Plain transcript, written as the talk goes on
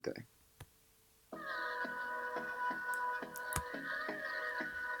Go.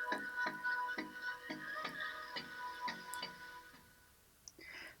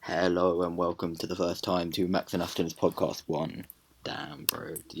 Hello and welcome to the first time to Max and Aston's podcast one. Damn, bro,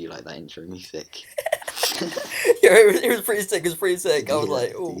 did you like that intro music? Yeah, it was pretty sick. It was pretty sick. I was like,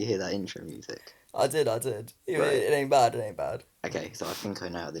 Did you oh, hear that intro music? I did. Right. It ain't bad. It ain't bad. Okay, so I think I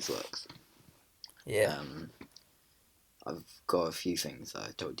know how this works. Yeah. I've got a few things that I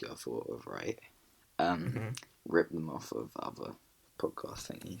told you I thought of, right? Rip them off of other podcast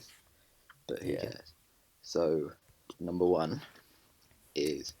thingies, but who Yeah. cares? So, number one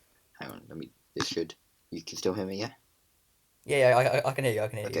is, hang on, you can still hear me, yeah? Yeah. I can hear you. I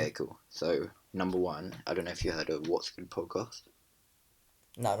can hear Okay, you. cool. So, number one, I don't know if you heard of What's Good podcast.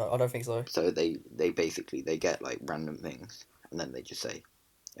 No, I don't think so. So they basically they get like random things and then they just say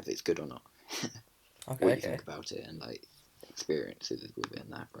if it's good or not. Okay. What you Okay. think about it and like experiences within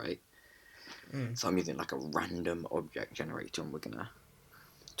that, right? Mm. So I'm using like a random object generator and we're gonna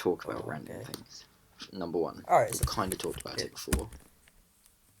talk about random Okay. things. Number one, Alright. we've kind of talked about it before.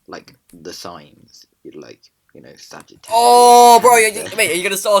 Like the signs, Sagittarius. Oh, bro, Cancer. mate, are you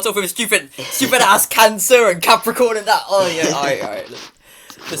gonna start off with stupid ass Cancer and Capricorn and that? Oh yeah. All right.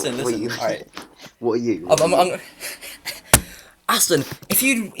 Listen. Alright. What are you? I'm Aston, if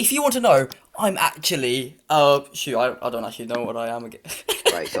you want to know, I'm actually shoot, I don't actually know what I am again.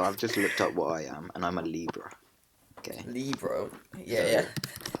 Right, so I've just looked up what I am, and I'm a Libra. Okay. Libra. So, Yeah.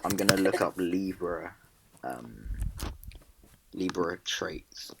 I'm gonna look up Libra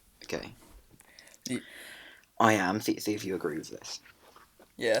traits. Okay. Li- I am. See if you agree with this.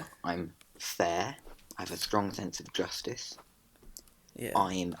 Yeah. I'm fair. I have a strong sense of justice. Yeah.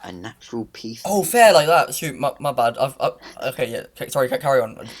 I'm a natural peace. Oh, fair like that. Shoot, my bad. Okay, yeah. Sorry, carry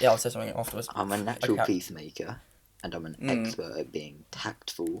on. Yeah, I'll say something afterwards. I'm a natural Okay. peacemaker, and I'm an expert at being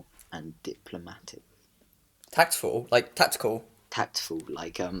tactful and diplomatic. Tactful, like tactical. Tactful,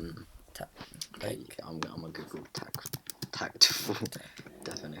 like Like- I'm gonna Google tactful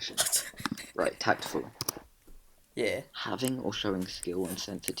definition. Right, tactful. Yeah. Having or showing skill and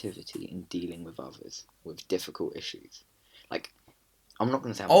sensitivity in dealing with others with difficult issues. Like, I'm not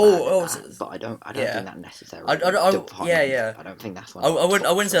going to say I'm bad at that, but I don't yeah. think that necessarily I I don't think that's one. I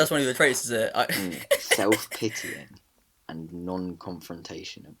wouldn't say that's one of the traits, is it? Self-pitying and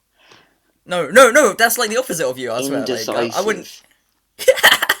non-confrontational. No, that's like the opposite of you, I swear. Indecisive. I wouldn't.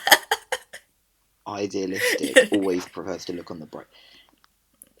 Idealistic. Always prefers to look on the bright.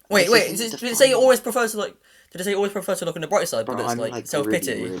 Wait. Did it say always prefers to like? Did it say always prefers to look on the bright side? But But it's I'm like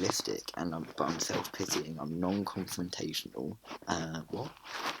self-pity. really realistic, but I'm self-pitying. I'm non-confrontational. What?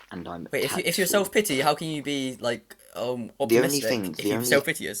 And I'm. Wait, if you're tactful. self-pity, how can you be like optimistic if you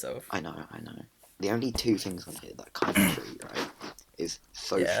self-pity yourself? I know. The only two things on here that kind of true, right, is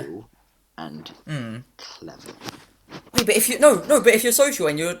social and clever. Wait, but if you but if you're social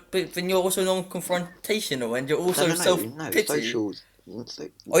and then you're also non-confrontational and you're also self-pity. Socials.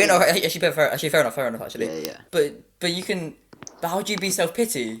 Oh, you know, actually fair enough, actually. Yeah. But you can. But how do you be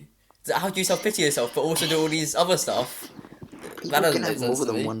self-pity? How do you self-pity yourself, but also do all these other stuff? People That can doesn't make have sense more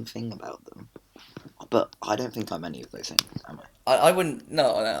to than me. one thing about them. But I don't think I'm any of those things, am I? I wouldn't.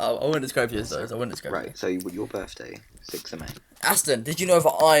 No, I wouldn't describe you as those. I wouldn't describe you. Right. So your birthday, 6th of May. Aston, did you know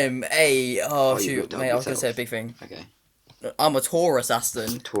that I'm a? Oh you shoot, looked up mate, I was gonna say a yourself. big thing. Okay. I'm a Taurus,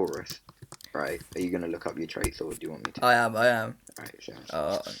 Aston. Taurus. Right. Are you gonna look up your traits, or do you want me to? I am. Right. Sure. Good.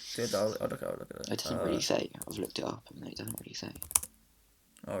 I'll look at it. It doesn't really say. I've looked it up, and it doesn't really say.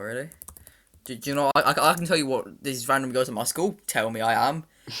 Oh really? Do you know? I can tell you what these random girls at my school tell me I am.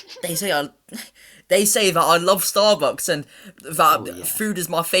 They say that I love Starbucks and that food is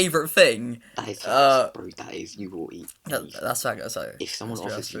my favorite thing. That is facts, bro. That is, you will eat. That's fact. That's right. If someone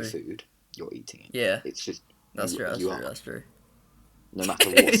That's offers true. you food, you're eating it. Yeah. It's just. That's true. Are. That's true. No matter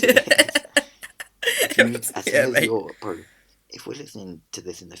what. Bro. If we're listening to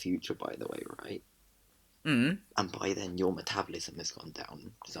this in the future, by the way, right? Mm. And by then your metabolism has gone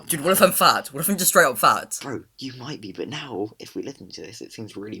down somehow. Dude, what if I'm fat? What if I'm just straight up fat? Bro, you might be, but now, if we listen to this, it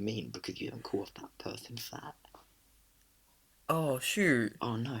seems really mean because you don't call that person fat. Oh shoot.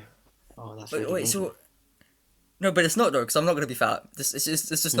 Oh no. Oh, that's Wait, really mean. so. No, but it's not though, because I'm not gonna be fat. It's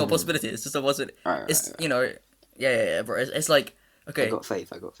just not a possibility. It's just a possibility. Right. You know, yeah, bro. It's like okay. I got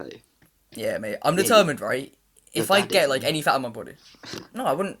faith. Yeah, mate. I'm determined, right? If I get like isn't any fat on my body, no,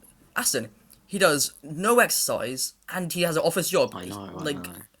 I wouldn't. Aston, he does no exercise and he has an office job. I know. Like.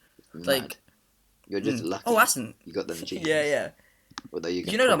 Mad. You're just lucky. Oh, Aston. You got them genes. Yeah. Although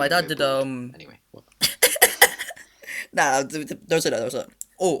you know that my dad did Anyway, what? Nah, don't say that.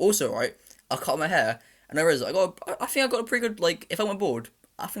 Oh, also, right, I cut my hair and I realized I think I got a pretty good like. If I went bald,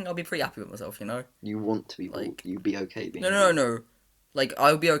 I think I'll be pretty happy with myself. You know. You want to be bored. Like- You'd be okay being No. Like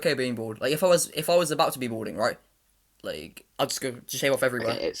I would be okay being bored. Like if I was about to be boarding, right? Like I'd just go to shave off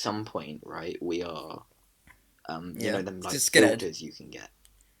everywhere. Okay, at some point, right, we are, you Yeah, know them like just skinhead. filters you can get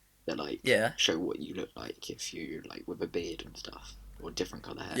that like Yeah. show what you look like if you like with a beard and stuff or different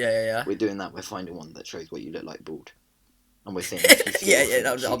colour hair. Yeah. We're doing that. We're finding one that shows what you look like bald, and we're seeing if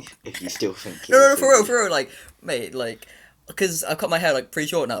you still if you still think. No, for real, like, mate, like, because I've cut my hair like pretty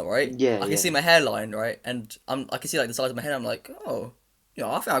short now, right? Yeah, I can see my hairline, right, and I can see like the size of my head. I'm like, oh, you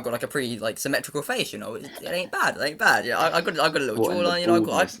know, I think I've got like a pretty like symmetrical face. You know, it ain't bad. It ain't bad. Yeah, I got a little What, and the jawline. You know,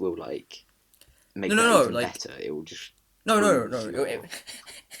 baldness will like make No, that even like- better. It will just no. prove your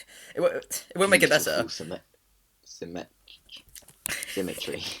It won't make it better. beautiful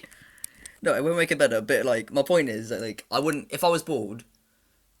symmetry. No, it won't make it better. But like, my point is that like, I wouldn't if I was bald.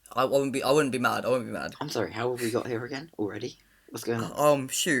 I wouldn't be mad. I wouldn't be mad. I'm sorry. How have we got here again already? What's going on?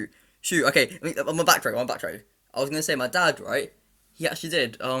 Shoot. Okay, I'm a backtrack. I was gonna say my dad, right? He actually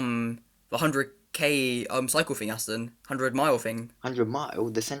did the 100k cycle thing, Aston, 100-mile thing. 100 mile,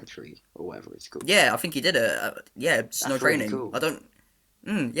 the century or whatever it's called. Yeah, I think he did it. Yeah, just no That's really training. cool. I don't.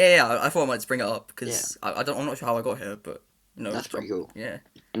 Yeah. I thought I might just bring it up because I don't. I'm not sure how I got here, but you know. That's pretty cool. Yeah.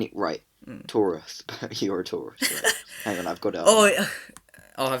 And right, Taurus. You're a Taurus. Right? Hang on, I've got it. up. Oh, yeah.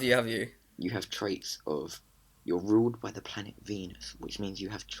 Oh, have you? You have traits of. You're ruled by the planet Venus, which means you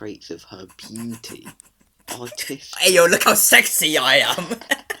have traits of her beauty, artistic. Hey, yo, look how sexy I am.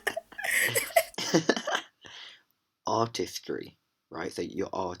 Artistry, right? So you're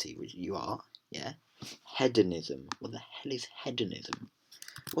arty, which you are, yeah. Hedonism. What the hell is hedonism?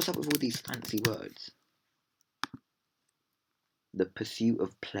 What's up with all these fancy words? The pursuit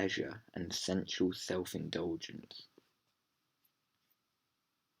of pleasure and sensual self-indulgence.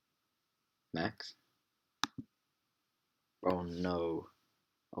 Max? Oh no.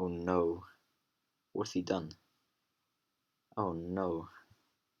 Oh no. What's he done? Oh no.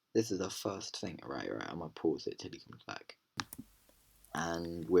 This is the first thing. Right, I'm gonna pause it till he comes back.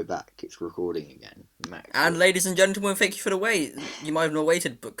 And we're back. It's recording again. Max. And ladies and gentlemen, thank you for the wait. You might have not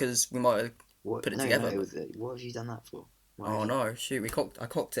waited because we might have what? put it No, together. it was, what have you done that for? Why Oh have no, shoot, I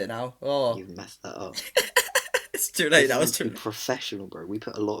cocked it now. Oh, You've messed that up. it's too late. That was This too is professional, bro. We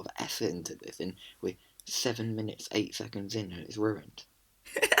put a lot of effort into this, and we're 7 minutes 8 seconds in, and it's ruined.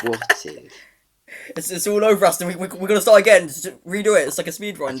 What is? It's all over, Aston. We're gonna start again. Just redo it. It's like a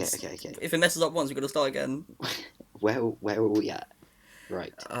speed run. Okay. If it messes up once, we're gonna start again. Where are we at?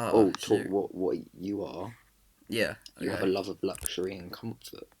 Right. Oh, talk shoot. what you are. Yeah. You have a love of luxury and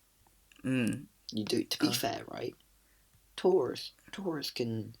comfort. Mm. You do. To be fair, right? Taurus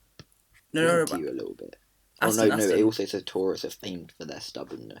can No, to you a little bit. Aston, no. Aston. It also says Taurus are famed for their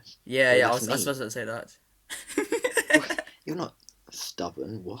stubbornness. Yeah, Well, I was that's me. supposed to say that. You're not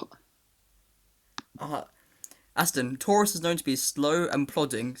stubborn. What? Aston, Taurus is known to be slow and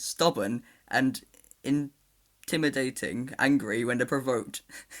plodding, stubborn, and intimidating, angry when they're provoked.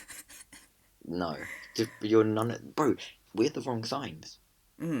 No, you're none. Bro, we're the wrong signs.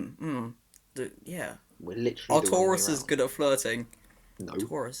 Yeah. We're literally. Our the wrong way Taurus is round. good at flirting. No.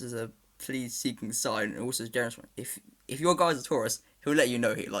 Taurus is a please-seeking sign and also generous one. If your guy's a Taurus, he'll let you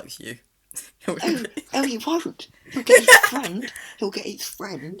know he likes you. Oh, he won't. He'll get his friend. He'll get his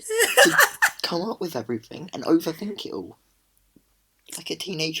friend to come up with everything and overthink it all. It's like a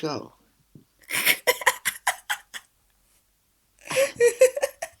teenage girl.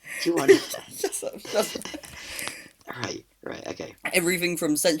 Do you understand? Just Right, okay. everything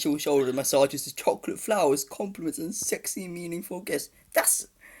from sensual shoulder massages to chocolate flowers, compliments, and sexy, meaningful gifts. That's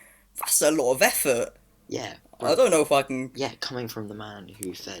a lot of effort. Yeah. I don't know if I can. Yeah, coming from the man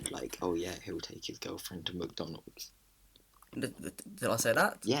who said, like, oh yeah, he'll take his girlfriend to McDonald's. Did I say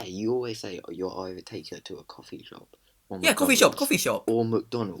that? Yeah, you always say, oh, you'll either take her to a coffee shop. Or Yeah, coffee McDonald's, shop. Or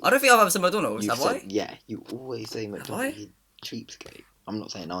McDonald's. I don't think I've ever said McDonald's, You've have I? said, yeah, you always say McDonald's. You cheapskate. I'm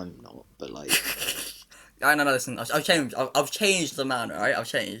not saying I'm not, but like... No, listen, I've changed. I've changed the man, right? I've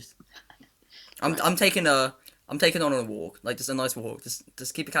changed. I'm taking on a walk, like just a nice walk.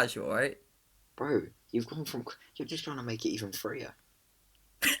 Just keep it casual, right? Bro, you've gone from... You're just trying to make it even freer.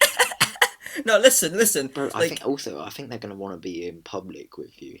 No, listen. Bro, Like, I think they're going to want to be in public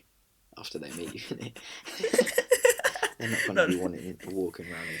with you after they meet you. They're not going to be wanting to walking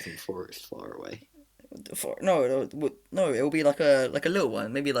around in some forest far away. no, it'll be like a little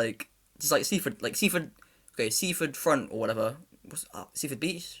one, maybe like just like Seaford. Okay, Seaford Front or whatever. What's Seaford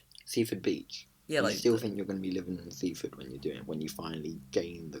Beach? Seaford Beach. Yeah, you like still think you're going to be living in Seaford when you finally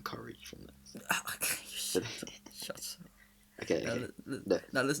gain the courage from this. Shut up. Okay.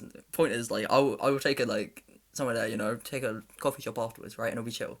 Now listen. The point is, like, I will take her like somewhere there, you know, take a coffee shop afterwards, right, and it'll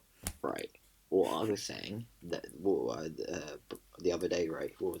be chill. Right. What I was saying the other day,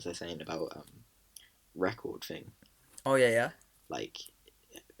 right? What was I saying about record thing? Oh yeah. Like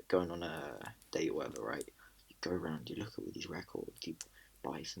going on a date or whatever, right? You go around, you look at all these records, you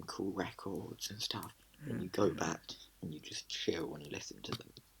buy some cool records and stuff, and you go back and you just chill and you listen to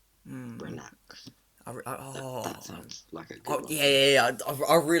them, relax. That sounds like a good one. Yeah.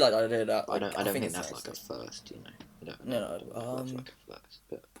 I really like the idea of that. Like, I don't think it's that's nice. like a first, you know. I don't No, know that's like a first,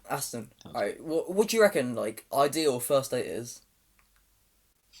 but Aston, alright, what do you reckon, like, ideal first date is?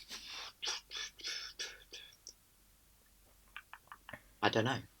 I don't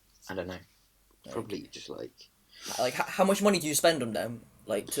know. Probably just Like, how much money do you spend on them?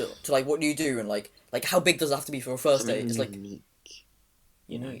 Like, to like, what do you do? And, like, how big does it have to be for a first date? It's, like, unique.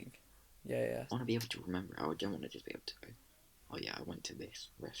 unique. Yeah. I want to be able to remember. I don't want to just be able to go, oh yeah, I went to this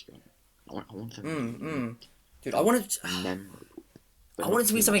restaurant. I want something Dude, I wanted memorable. I want it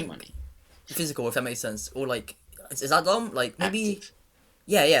to be something physical, if that makes sense. Or, like, is that dumb? Like, maybe... Active.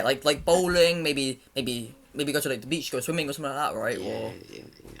 Yeah, like bowling, maybe go to, like, the beach, go swimming or something like that, right? Yeah,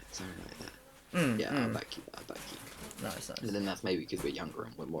 something like that. I'll back you. Nice. And then that's maybe because we're younger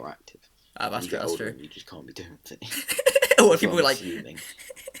and we're more active. That's true. You just can't be doing things. What people were like... Assuming.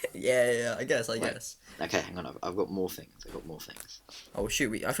 Yeah, I guess. Okay, hang on. I've got more things. Oh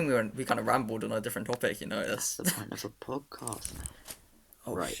shoot, I think we kind of rambled on a different topic, you know. That's the point of a podcast now.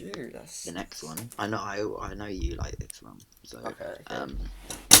 Oh right. shoot, that's... The next one. I know you like this one. So okay.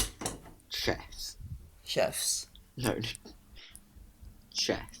 Chess. Chefs. No.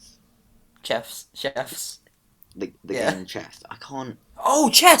 Chess. Chefs. The game chess. I can't. Oh,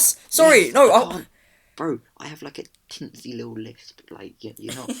 chess! Sorry, yes, no. I can't. Bro, I have like a teensy little list. Like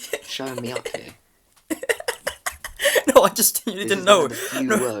you're not showing me up here. No, you didn't know. One of the few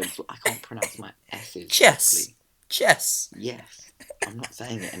words I can't pronounce my S's. Chess. Properly. Chess. Yes. I'm not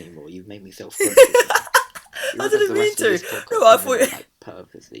saying it anymore. You've made me self-conscious. I didn't mean to. No, I thought like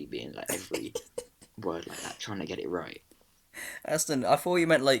purposely being like every word like that, trying to get it right. Aston, I thought you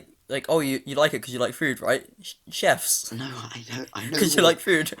meant like oh you like it because you like food, right? Chefs. No, I know. Because you like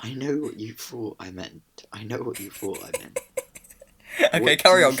food. I know what you thought I meant. Okay,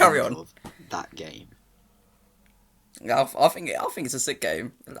 carry on. Of that game. I think it's a sick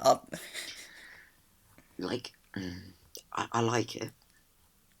game. I like it.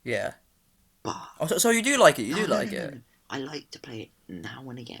 Yeah. But so you do like it. You like it. No. I like to play it now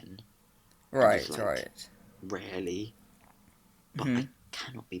and again. Right. Rarely. But I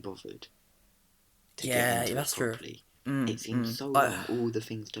cannot be bothered. That's true. It seems so long, all the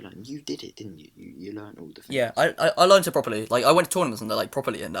things to learn. You did it, didn't you? You learned all the things. Yeah, I learned it properly. Like, I went to tournaments and they're, like,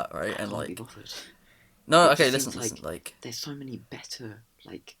 properly in that, right? I and, can't like... be bothered. No, It okay, just listen, seems like... There's so many better,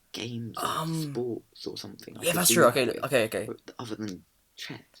 like, games or sports or something. Yeah, that's true, okay. Other than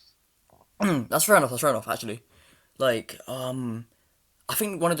chess. That's fair enough, actually. Like, I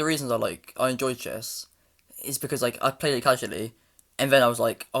think one of the reasons I enjoyed chess is because, like, I played it casually, and then I was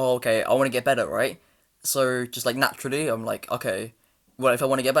like, oh, okay, I want to get better, right? So, just, like, naturally, I'm like, okay, well, if I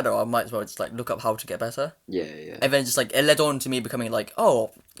want to get better, I might as well just, like, look up how to get better. Yeah. And then just, like, it led on to me becoming like,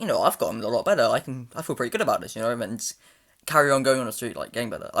 oh, you know, I've gotten a lot better, I feel pretty good about this, you know, and then just carry on going on the street, like, getting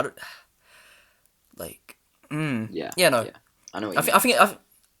better. I don't, like, Yeah, no. Yeah. I know what I think,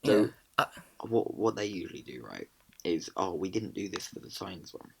 So, what they usually do, right, is, we didn't do this for the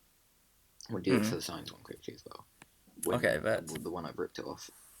science one. We'll do it for the science one quickly as well. Okay, but... The one I've ripped it off.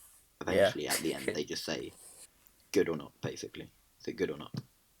 Eventually, at the end, they just say, good or not, basically. Say good or not.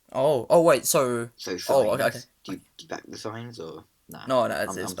 Oh, wait, so... Signs, okay. Do you back the signs, or... Nah. No,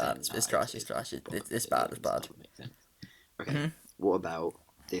 it's bad. It's trash. It's bad. Okay, what about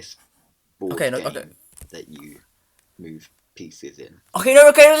this board game that you move pieces in? Okay, no,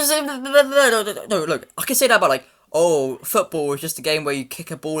 look, I can say that about, like, football is just a game where you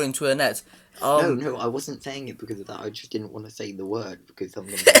kick a ball into a net. No, I wasn't saying it because of that. I just didn't want to say the word because I'm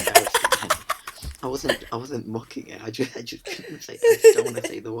embarrassed. I wasn't mocking it. I just couldn't say. I just don't want to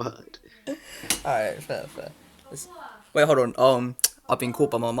say the word. Alright, fair. Wait, hold on. I've been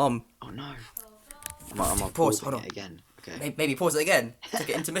called by my mum. Oh no. I'm Pause. Hold on. it again. Okay. Maybe pause it again. Take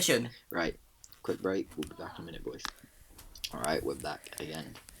it intermission. Right. Quick break. We'll be back in a minute, boys. Alright, we're back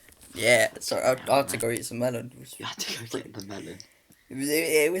again. Yeah. Sorry, I had to go eat some melon. You had to go get the melon.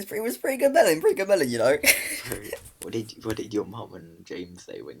 It was pretty good melon, you know. Sorry. What did your mum and James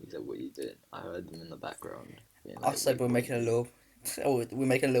say when you said what you doing? I heard them in the background. I said we're making a little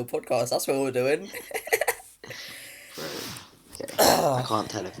podcast. That's what we're doing. Bro, okay. I can't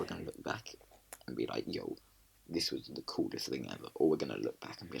tell if we're gonna look back and be like, yo, this was the coolest thing ever, or we're gonna look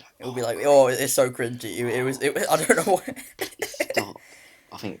back and be like, It'll be like, oh, it's so cringy. I don't know what. please stop.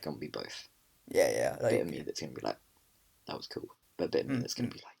 I think it's gonna be both. Yeah. A bit of me that's gonna be like, that was cool, but a bit of me that's gonna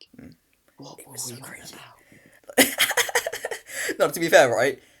be like, what were so we on crazy. about? No, to be fair,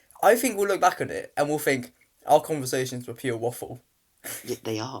 right? I think we'll look back on it and we'll think our conversations were pure waffle. Yeah,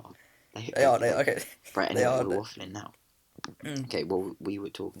 they are. They are. Okay. Right, They anyway, are. we're waffling now. Okay, well, we were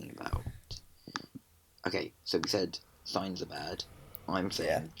talking about. Okay, so we said signs are bad. I'm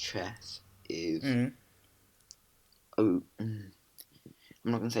saying chess is. I'm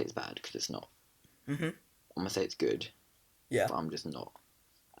not gonna say it's bad because it's not. I'm gonna say it's good. Yeah. But I'm just not.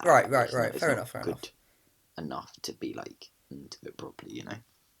 Right. It's Fair not enough. Good enough to be like into it properly, you know.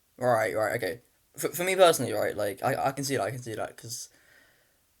 Right. Okay. For me personally, right? Like I can see that. Because.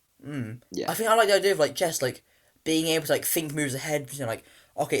 Yeah. I think I like the idea of like chess, like being able to like think moves ahead. You know, like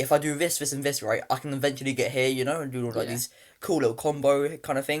okay, if I do this, and this, right, I can eventually get here. You know, and do all like these cool little combo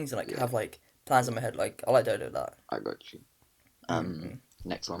kind of things, and like have like plans in my head. Like I like the idea of that. I got you.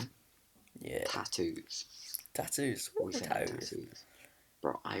 Next one. Yeah. Tattoos. Tattoos. We say tattoos.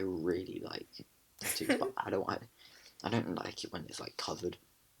 Bro, I really like tattoos, but I don't like it when it's like covered,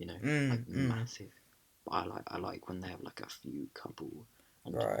 you know, like massive. But I like when they have like a few couple.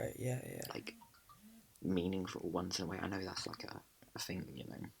 And, right. Yeah. Like meaningful ones in a way. I know that's like a thing, you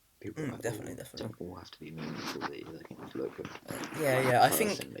know. People definitely. don't all have to be meaningful. They can just look good. Yeah.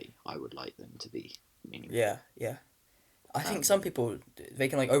 Personally, I would like them to be meaningful. Yeah. I think some people they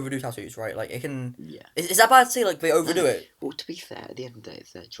can like overdo tattoos, right? Like it can. Yeah. Is that bad to say? Like they overdo it? Well, to be fair, at the end of the day,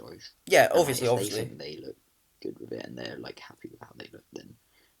 it's their choice. Yeah, And, obviously. They think they look good with it and they're like happy with how they look, then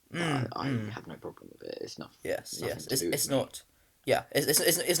I have no problem with it. It's not. Yes. It's not. Yeah,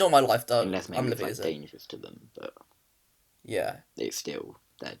 it's not my life that unless maybe I'm it's living. like dangerous to them, but yeah, it's still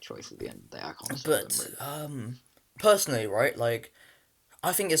their choice at the end of the day. I can't stop but them, really. Personally, right, like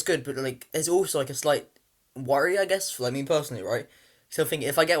I think it's good, but like there's also like a slight worry, I guess, for like me personally, right. So I think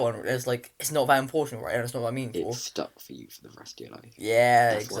if I get one, it's like it's not that important, right, and it's not what I mean for. It's stuck for you for the rest of your life.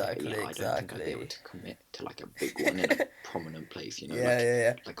 Yeah, That's exactly. Why, I don't think I'd be able to commit to like a big one in a prominent place, you know.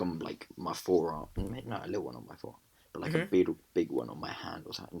 Yeah. Like on like my forearm, not a little one on my forearm, but like a big one on my hand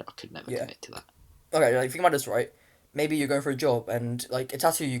or something. I could never commit to that. Okay, like think about this, right? Maybe you're going for a job and like a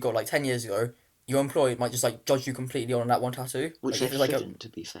tattoo you got like 10 years ago, your employer might just like judge you completely on that one tattoo. Which like, they shouldn't, to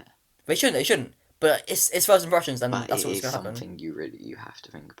be fair. They shouldn't. But it's first impressions, and but that's what's going to happen. It's something you have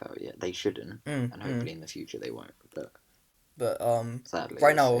to think about. Yeah, they shouldn't, and hopefully in the future they won't. But sadly,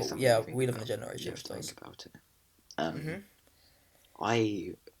 right now, it's we live in a generation. You have to think about it.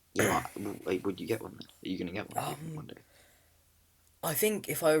 Would you get one? Are you gonna get one day? I think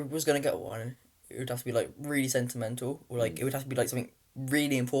if I was gonna get one, it would have to be like really sentimental, or like it would have to be like something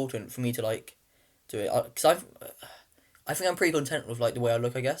really important for me to like do it. Because I think I'm pretty content with like the way I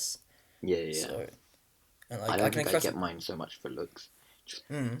look, I guess. Yeah. So, and, like, I don't think I get mine so much for looks. Just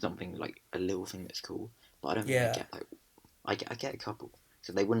something like a little thing that's cool. But I don't think I get like I get a couple.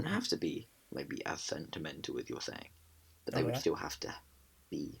 So they wouldn't have to be maybe as sentimental as you're saying. But they would still have to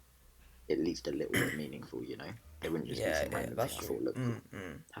be at least a little bit meaningful, you know? They wouldn't just be some random thing I thought looked cool.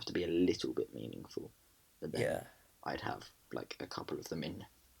 Have to be a little bit meaningful. But then I'd have like a couple of them in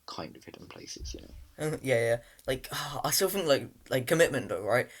kind of hidden places, you know? Yeah. Like I still think like commitment though,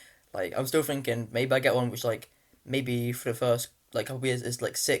 right? Like I'm still thinking maybe I get one which like maybe for the first like couple of years is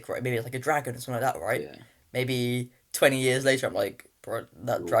like sick, right? Maybe it's like a dragon or something like that, right? Yeah. Maybe 20 years later I'm like, bro,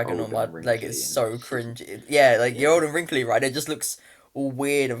 that dragon on my leg is so cringy. Yeah, like you're old and wrinkly, right? It just looks all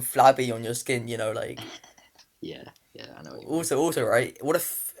weird and flabby on your skin, you know, like. Yeah, I know. Also, right? What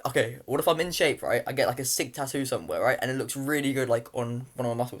if I'm in shape, right? I get like a sick tattoo somewhere, right? And it looks really good, like on one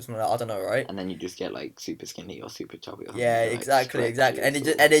of my muscles, something like that. I don't know, right? And then you just get like super skinny or super chubby. Or yeah, like, exactly, and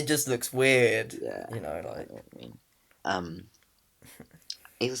it just looks weird. Yeah, you know, like. I know what you mean.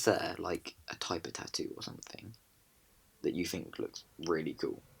 Is there like a type of tattoo or something that you think looks really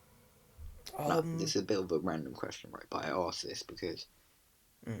cool? Now, this is a bit of a random question, right? But I ask this because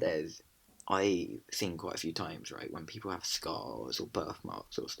I've seen quite a few times, right, when people have scars or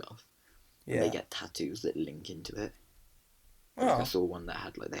birthmarks or stuff, and they get tattoos that link into it. Like I saw one that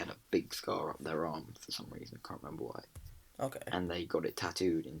had they had a big scar up their arm for some reason. I can't remember why. Okay. And they got it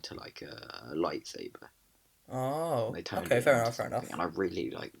tattooed into like a lightsaber. Oh. Okay. Fair enough. And I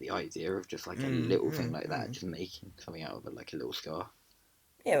really like the idea of just like a little thing like that, just making something out of it, like a little scar.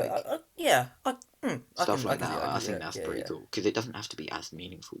 Yeah. Stuff like that. I think that's pretty cool because it doesn't have to be as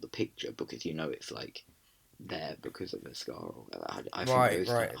meaningful the picture because you know it's like there because of a scar. Or I think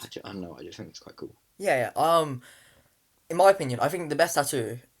I don't know. I just think it's quite cool. Yeah. In my opinion, I think the best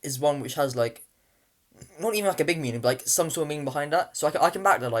tattoo is one which has like not even like a big meaning, but like some sort of meaning behind that. So I can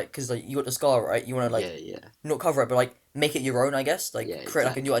back that, like, because like you got the scar, right? You want to like Yeah, yeah, not cover it, but like make it your own, I guess. yeah, Like create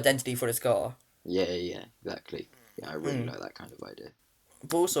like a new exactly. identity for the scar. Yeah, yeah, exactly. Yeah, I really Mm. like that kind of idea.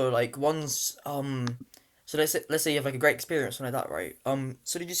 But also like once so let's say you have like a great experience something like that, right?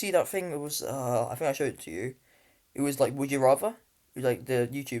 So did you see that thing? It was I think I showed it to you. It was like Would You Rather? It was like the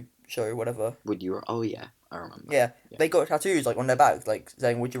YouTube show or whatever. Would you? Oh yeah, I remember. Yeah, Yeah, they got tattoos like on their back, like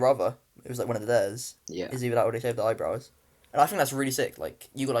saying "Would you rather." It was like one of theirs. yeah. Is either that or they shaved the eyebrows, and I think that's really sick. Like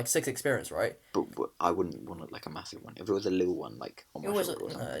you got like six experience, right? But I wouldn't want it like a massive one. If it was a little one, like on It my was shoulder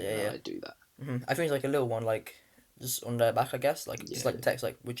or something, yeah then yeah. I'd do that. I think it's like a little one, like just on their back, I guess. Like just Yeah, like the text,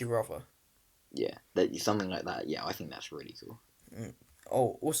 like "Would you rather." yeah. That something like that. Yeah, I think that's really cool.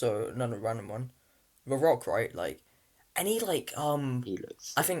 Oh, also another random one. The Rock, right? Like, any like He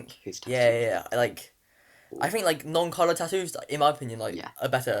looks I sick. think His yeah tattoos yeah look yeah. Like I cool. think like non-color tattoos, in my opinion, like Yeah, are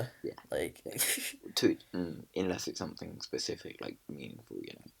better. yeah, Like yeah. To unless it's something specific, like meaningful,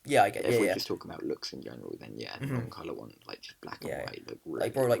 yeah, I get If yeah we're yeah. just talking about looks in general, then yeah, hmm non-color ones like just black and Yeah, white look really,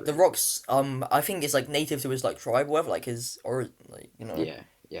 like bro, like the really cool. Rock's I think it's like native to his like tribe, or whatever, like his or like Yeah,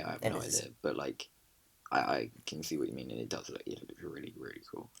 yeah, I have and no it's idea, but like I can see what you mean, and it looks really, really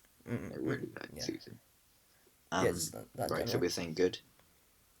cool. It really like yeah suits him. yeah just that in Right. So general. we're saying good.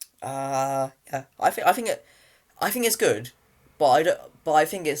 Yeah, I think it's good, but I don't but I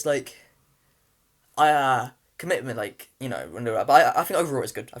think it's like commitment, like when they're but I think overall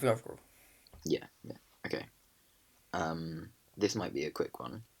it's good. I think overall. Yeah, yeah. Okay. This might be a quick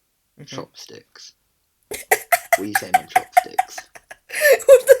one. hmm Chopsticks. What are you saying on chopsticks?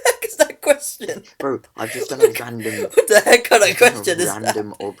 What the heck is that question? Bro, I've just done a random What the heck kind of I've done a question is that?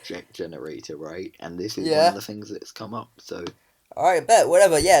 random object generator, right? And this is one of Yeah. the things that's come up. So Alright, bet,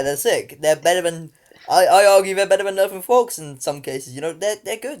 whatever, yeah, they're sick. They're better than I argue they're better than knife and forks in some cases,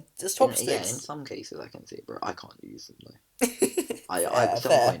 they're good. Just in chopsticks. some cases I can see it, bro. I can't use them though. I Yeah, at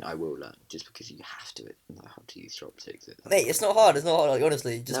some fair. point I will learn, just because you have to know how to use chopsticks at some Mate, point. it's not hard, like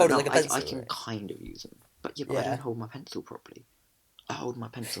honestly. Just No, hold it no, like a I pencil, can right? kind of use them, but I don't Yeah. hold my pencil properly. I hold my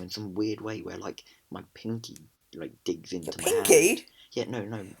pencil in some weird way where like my pinky like digs Your into my hand. pinky? Yeah, no,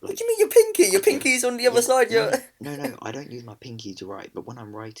 What do like you mean your pinky? Your okay, pinky's on the yeah, other side, no, no. I don't use my pinky to write, but when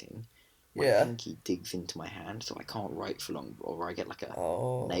I'm writing, my Yeah. pinky digs into my hand, so I can't write for long, or I get like a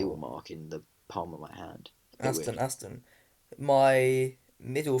nail Oh. mark in the palm of my hand. It's a bit weird. Aston. My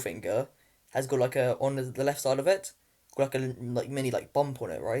middle finger has got like a on the left side of it, got like a like mini like bump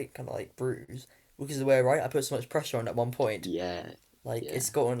on it, right? Kind of like bruise. Because of the way, right? I put so much pressure on at one point. Yeah, Like yeah, it's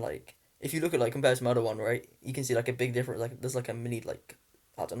gotten like if you look at like compared to my other one, right? You can see like a big difference. Like there's like a mini like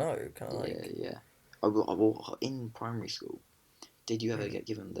I don't know, kind of yeah, like yeah. In primary school, did you ever get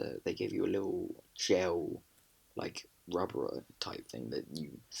given they gave you a little gel, like rubber type thing that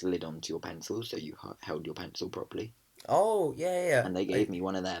you slid onto your pencil so you held your pencil properly? oh yeah yeah. And they gave Like me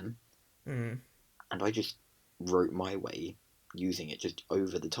one of them, mm. and I just wrote my way using it just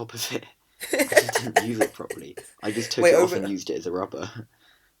over the top of it. I just didn't use it properly. I just took Wait it off and over. used it as a rubber.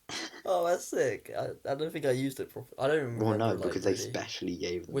 Oh, that's sick. I don't think I used it properly. I don't even Well, remember no, like because they really. specially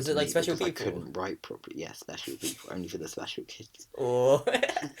gave them Was to it like me special because I people? couldn't write properly. Yeah, special people, only for the special kids. Or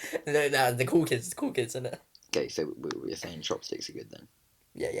no, the cool kids, isn't it? Okay, so we're saying chopsticks are good then.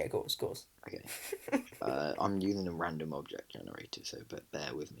 Yeah, of course. Okay. I'm using a random object generator, so but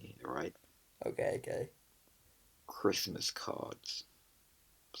bear with me, alright? Okay. Christmas cards.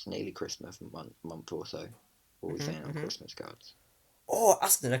 It's nearly Christmas month or so. What are we saying on Mhm. Christmas cards? Oh,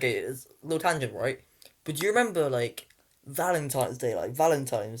 Aston. Okay, it's a little tangent, right? But do you remember like Valentine's Day, like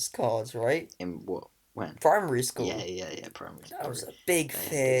Valentine's cards, right? In what? When? Primary Yeah, school. primary. That was a big Bro,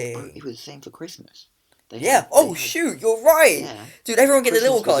 thing. it was the same for Christmas. Yeah. They Oh had, shoot, you're right, yeah. dude. Everyone get the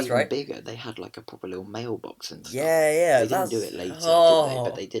little Christmas was cards, even right? bigger. They had like a proper little mailbox and stuff. Yeah. They didn't do That's it later, did they?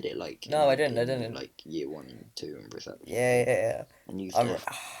 But oh they did it like no, I didn't. I in didn't. like year 1 and 2 and reception. Yeah. And you used I'm. to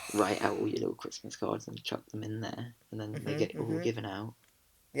write out all your little Christmas cards and chuck them in there, and then they get all given out.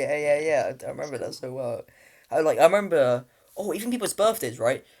 Yeah. I It's remember that cool. so well. I remember. Oh, even people's birthdays,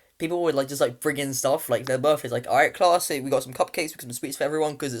 right? People would like just like bring in stuff like their birthdays. Like, all right, class, we got some cupcakes, we got some sweets for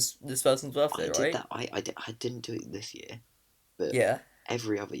everyone because it's this person's I birthday, did right? that. I didn't do it this year, but Yeah.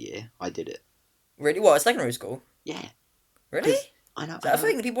 every other year I did it. Really? What? At secondary school? Yeah, Really? because Is I that a know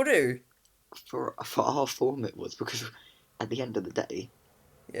thing that people do? for our form it was because at the end of the day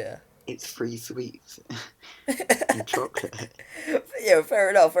Yeah. it's free sweets and chocolate. Yeah, fair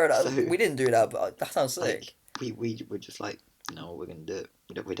enough. So We didn't do that, but that sounds like sick. we were just like, no, we're gonna do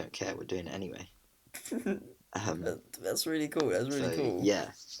it. We don't care. We're doing it anyway. Um. That's really cool. That's really So cool. yeah,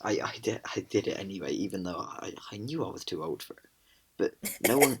 I did it anyway, even though I knew I was too old for it. But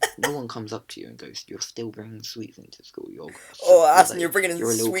no one comes up to you and goes, "You're still bringing sweets into school. Oh, Aston, you're bringing in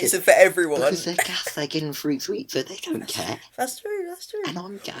you're a little sweets kid." in for everyone. Because they're gassed, they're getting free sweets, so they don't care. That's true. And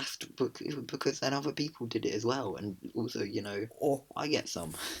I'm gassed because then other people did it as well, and also, Oh, I get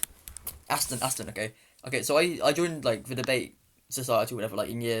some. Aston. Okay. So I joined like the debate society, or whatever, like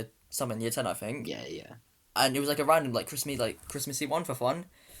in year 10, I think. Yeah. And it was like a random like Christmassy one for fun.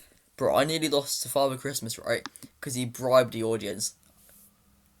 Bro, I nearly lost to Father Christmas, right? Because he bribed the audience.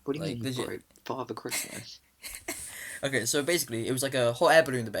 What do you Like, mean, legit. bro? Father Christmas? Okay, so basically, it was like a hot air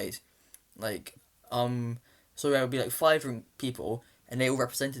balloon debate. Like, so there would be like five people, and they all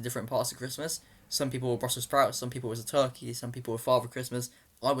represented different parts of Christmas. Some people were Brussels sprouts, some people was a turkey, some people were Father Christmas.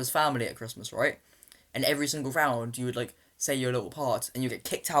 I was family at Christmas, right? And every single round, you would like say your little part, and you get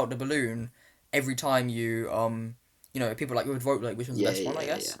kicked out the balloon every time you people like would vote like which one's the best one, I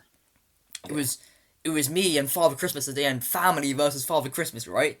guess. Yeah. It was me and Father Christmas at the end, family versus Father Christmas,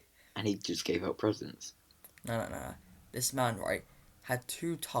 right? And he just gave out presents. No. This man, right, had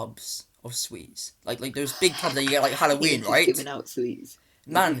 2 tubs of sweets. Like those big tubs that you get like Halloween, right? Giving out sweets.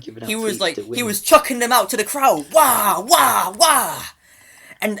 Man, he was chucking them out to the crowd. Wah, wah, wah.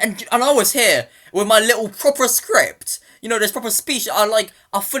 And I was here with my little proper script. This proper speech I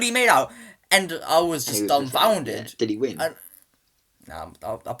fully made out. And I was just dumbfounded. Did he win?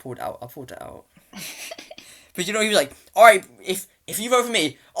 I pulled it out. But he was like, alright, if you vote for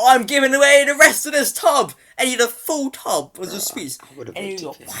me, I'm giving away the rest of this tub. And he had a full tub of the sweets. I would have voted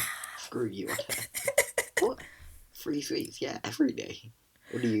for him. Screw you. What? Free sweets? Yeah, every day.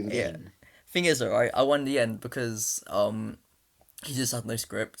 What do you mean? Yeah. Thing is, alright, I won in the end because he just had no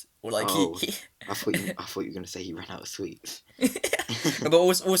script. Or like I thought you were gonna say he ran out of sweets. But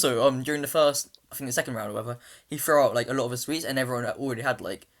also during the second round or whatever, he threw out like a lot of his sweets, and everyone already had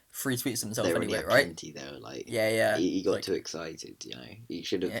like 3 sweets themselves anyway, right? Plenty there, like yeah. He got too excited, He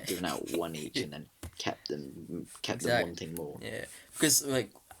should have given out one each and then kept them wanting more. Yeah, because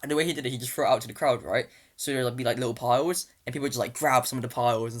like the way he did it, he just threw it out to the crowd, right? So there'd be like little piles, and people would just like grab some of the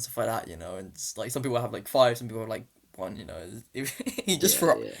piles and stuff like that, and it's, like some people have like 5, some people have like 1, He just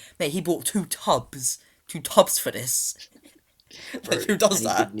threw up. Mate, he bought 2 tubs for this. Bro, like, who does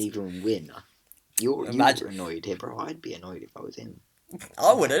that? He didn't even win. You were annoyed here, bro. I'd be annoyed if I was him.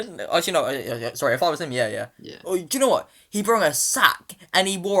 I wouldn't. Actually, no. Sorry, if I was him, yeah. Oh, do you know what? He brought a sack and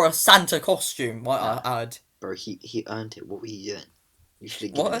he wore a Santa costume. Might I add? Bro, he earned it. What were you doing? You should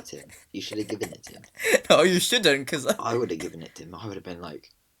have given it to him. You should have given it to him. No, you shouldn't, because I would have given it to him. I would have been like,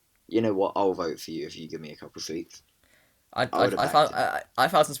 you know what? I'll vote for you if you give me a couple of sweets. I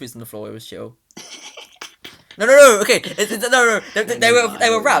found some sweets on the floor. It was chill. No. Okay, no. They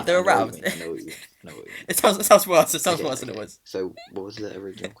were wrapped. They were wrapped. I know what you mean. It sounds worse. It sounds worse than it was. So, what was the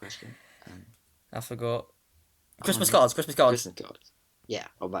original question? I forgot. Christmas cards. Christmas cards. Yeah,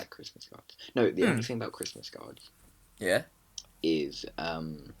 I like Christmas cards. No, the only thing about Christmas cards. Yeah. Is what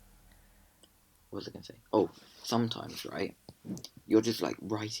was I gonna say? Oh, sometimes, right? You're just like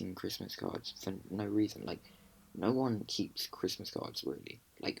writing Christmas cards for no reason. Like, no one keeps Christmas cards really.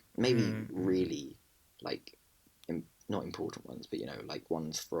 Like, maybe really, like, not important ones, but like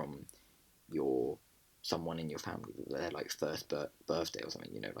ones from someone in your family, their like first birthday or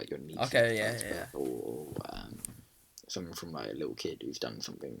something. Like your niece. Okay, yeah. Or someone from like a little kid who's done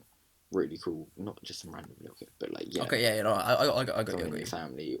something really cool, not just some random little kid, but like Okay, yeah. No, I got someone in your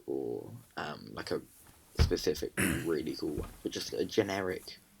family, or like a specific really cool one, but just a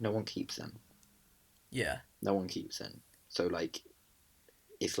generic. No one keeps them. Yeah. No one keeps them. So like,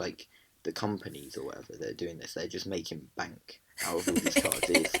 it's like the companies or whatever, they're doing this. They're just making bank out of all these cards.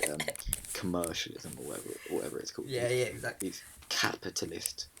 It's commercialism or whatever it's called. Yeah, exactly. These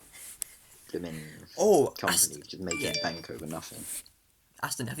capitalist companies just making bank over nothing.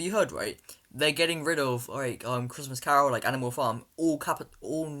 Aston, have you heard, right? They're getting rid of like Christmas Carol, like Animal Farm, all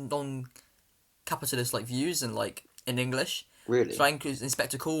non-capitalist like views and like in English. Really? So that includes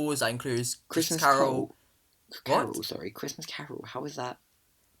Inspector Calls. That includes Christmas Carol. Carol, sorry, Christmas Carol. How is that?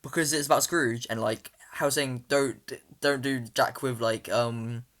 Because it's about Scrooge and like how saying don't do Jack with like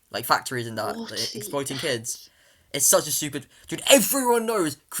factories and that like, exploiting kids. It's such a stupid dude. Everyone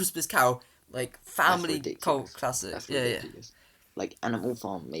knows Christmas Carol, like family cult classic. That's ridiculous. Like Animal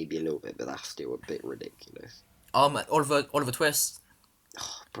Farm maybe a little bit, but that's still a bit ridiculous. Oliver Twist.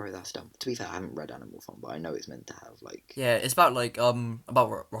 Oh, bro, that's dumb. To be fair, I haven't read Animal Farm, but I know it's meant to have like. Yeah, it's about like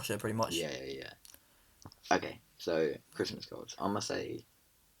about Russia pretty much. Yeah. Okay, so Christmas cards. I'm gonna say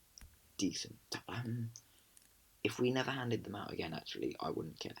decent. If we never handed them out again, actually, I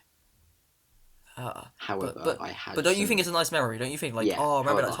wouldn't care. However, I had. But don't you think it's a nice memory? Don't you think like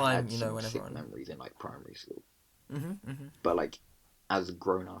remember that time? I had whenever memories in like primary school. Mm-hmm. But like, as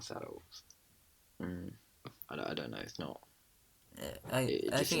grown ourselves. I don't know. It's not. It I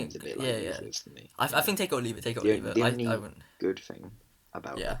just think seems a bit yeah, like yeah. useless to me. I think take it or leave it. Take it or The, leave it. the I only wouldn't. good thing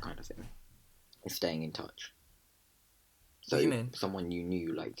about Yeah. that kind of thing is staying in touch. So What do you mean? someone you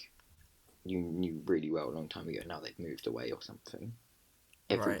knew really well a long time ago, now they've moved away or something.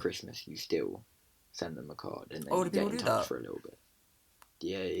 Every Right. Christmas you still send them a card and then Oh, you do get people in do touch that? for a little bit.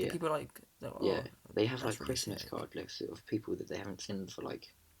 Yeah, Do yeah. people like? Oh, Yeah, they have that's like really Christmas sick. card lists of people that they haven't seen for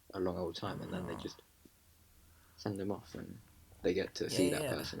like a long old time, and then they just send them off, and they get to see that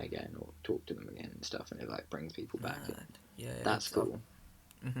Yeah. person again or talk to them again and stuff, and it like brings people back. Mad. Yeah. That's cool.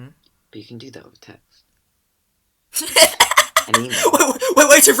 Mhm. But you can do that with text. An email.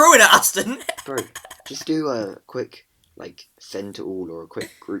 Wait to ruin it, Aston. Bro, just do a quick like send to all or a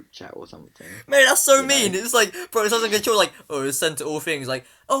quick group chat or something. Man, that's so You mean. know? It's like, bro, it sounds like a chore. Like, oh, it's sent to all things. Like,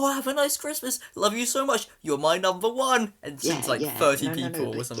 oh, have a nice Christmas. Love you so much. You're my number one. And since like 30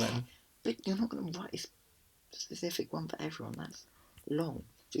 people or something. Yeah, but you're not gonna write a specific one for everyone. That's long.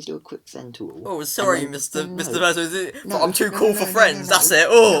 Just do a quick send to all. Oh, sorry, then, Mr. no, Mr. Person. no, I'm too no, cool no, for no, friends. no, That's it.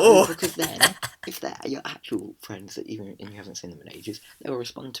 Oh. Because then, if they're your actual friends that you haven't seen them in ages, they'll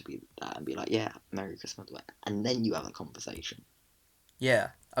respond to that and be like, "Yeah, Merry Christmas," and then you have a conversation. Yeah.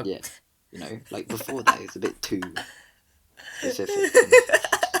 Yeah, you know, like before that, it's a bit too specific.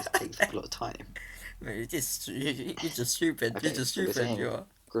 It just takes up a lot of time. You're just stupid. Okay, You're just so we're stupid. saying You are.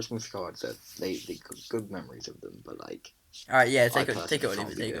 Christmas cards, they got good memories of them, but like. All right. Yeah. I Take it or leave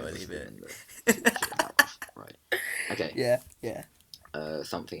can't it. be Take it or doing leave this it. in the future. Right. Okay. Yeah.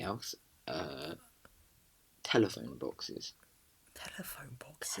 Something else. Telephone boxes. Telephone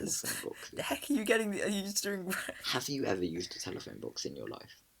boxes. Telephone boxes. The heck are you getting? Are you just doing? Have you ever used a telephone box in your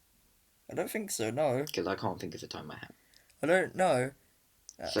life? I don't think so. No. Because I can't think of a time I have. I don't know.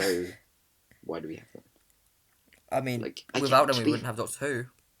 So, why do we have them? I mean, Like, without them, we wouldn't have Doctor Who.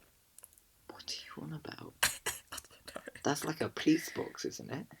 What are you on about? That's like a police box,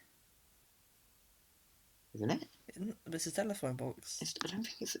 isn't it? Isn't it? This is a telephone box. I don't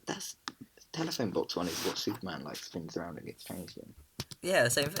think it's... That's... The telephone box one is what Superman, like, spins around and gets changed in. Yeah,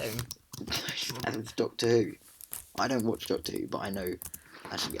 same thing. And it's Doctor Who. I don't watch Doctor Who, but I know...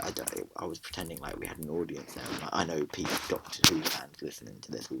 Actually, I was pretending like we had an audience there. Like, I know people, Doctor Who fans listening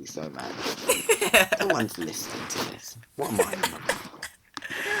to this will be so mad. No one's listening to this. What am I on about?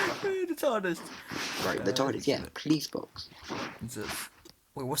 The TARDIS. Right, the TARDIS, yeah, police box.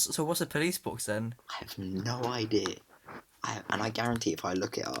 Wait, what's a police box then? I have no idea. And I guarantee if I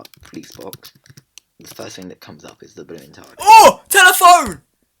look it up, police box, the first thing that comes up is the blooming TARDIS. Oh! Telephone!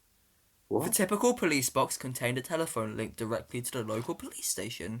 What? The typical police box contained a telephone linked directly to the local police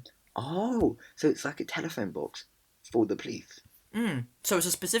station. Oh, so it's like a telephone box for the police. So it's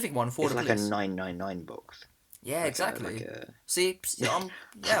a specific one for it's the like police. a 999 box. Yeah, Like exactly. a... See,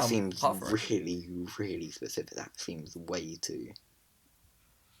 that seems really, really specific. That seems way too...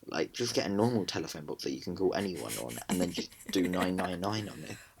 Like, just get a normal telephone box that you can call anyone on, and then just do 999 on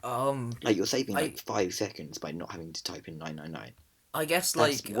it. Like, you're saving like 5 seconds by not having to type in 999. I guess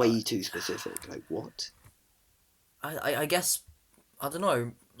That's like way too specific. Like, what? I guess I don't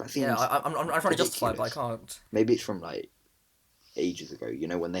know. That seems I'm trying to justify it, but I can't. Maybe it's from like ages ago. You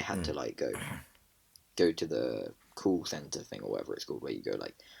know, when they had to like go to the call center thing or whatever it's called, where you go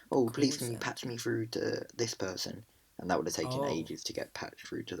like, oh, please can you patch me through to this person, and that would have taken ages to get patched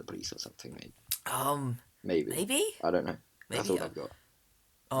through to the police or something. Maybe. Maybe. I don't know. Maybe, That's all I've got.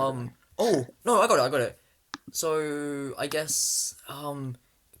 Oh no, I got it. So I guess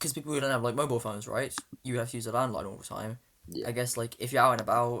because people who don't have like mobile phones, right? You have to use a landline all the time. Yeah. I guess like if you're out and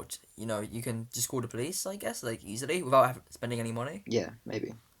about, you know, you can just call the police. I guess like easily without spending any money. Yeah,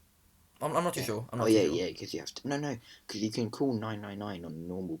 maybe. I'm not too sure. Yeah, because you have to. No, because you can call 999 on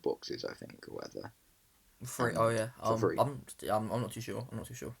normal boxes, I think, or whatever. Free. For free. I'm not too sure.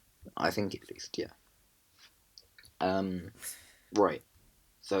 I think at least, yeah. Right.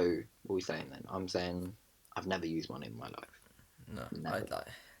 So what are we saying then? I'm saying I've never used one in my life. No, never.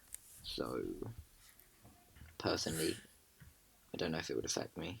 So personally, I don't know if it would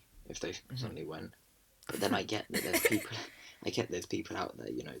affect me if they suddenly went. But then I get that there's people. I get there's people out there,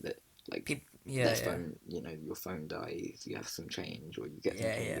 you know, that like phone, you know, your phone dies, you have some change, or you get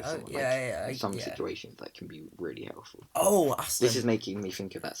some change. In some situations that can be really helpful. Oh, Aston. This is making me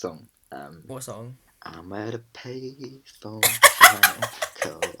think of that song. What song? I'm at a payphone.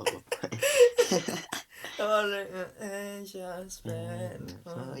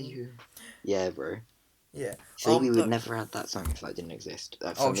 For you. Yeah, bro. Yeah. See, we would never have that song if that didn't exist.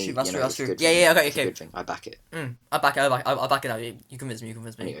 For me, shoot, that's you know, true. Yeah, yeah, okay, it's a good thing. I back it. I'll back it out. You convince me.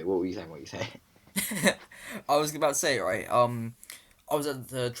 Anyway, what were you saying? I was about to say, right, I was at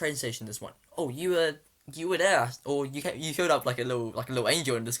the train station this morning. Oh, you were there, or you showed up like a little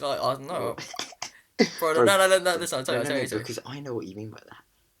angel in the sky. I don't know, bro. Bro, no. Listen, I'll tell you, I'll tell you. because I know what you mean by that.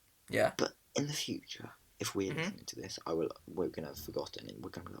 Yeah. But in the future, if we're Mhm. listening to this, we're gonna have forgotten and we're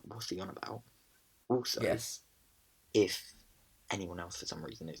gonna be like, what's he on about? Also, Yes. if anyone else for some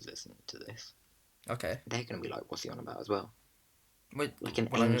reason is listening to this, Okay. they're gonna be like, what's he on about as well? Wait, Like an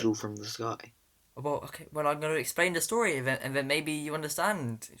well, angel from the sky. well, okay. Well, I'm going to explain the story, and then maybe you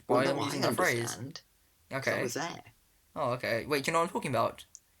understand why Well, no, I'm using I that phrase. understand. 'Cause Okay. I was there. Oh, okay. Wait, do you know what I'm talking about?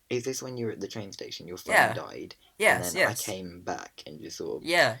 Is this when you were at the train station, your phone Yeah. died, Yes. and then I Yes. came back and just sort of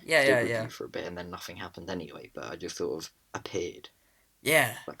Yeah. stood with Yeah. you for a bit, and then nothing happened anyway, but I just sort of appeared,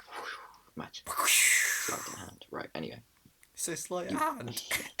 Yeah. like, match, sleight of hand. Right, anyway. So sleight of You- hand.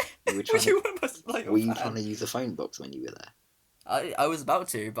 You were trying you to, want my sleight were of you hand? trying to use a phone box when you were there? I was about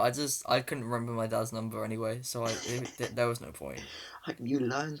to, but I couldn't remember my dad's number anyway, so there was no point. You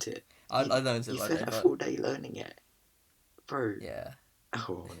learned it. I learned it You like spent that, a but full day learning it. Bro. yeah.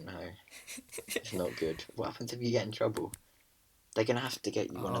 Oh no. It's not good. What happens if you get in trouble? They're gonna have to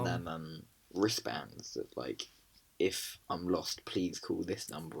get you one of them wristbands that, like, if I'm lost, please call this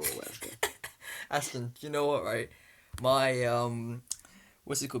number or whatever. Aston, you know what, right? My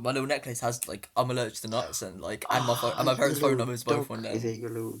what's it called? My little necklace has like I'm allergic to nuts and like and my phone and my parents' phone numbers both on there. Is it your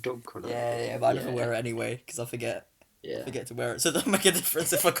little dog collar? Yeah, but I never wear it anyway because I forget. Yeah. Forget to wear it, so it doesn't make a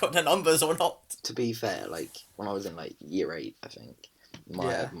difference if I got the numbers or not. To be fair, like, when I was in, like, year 8, I think,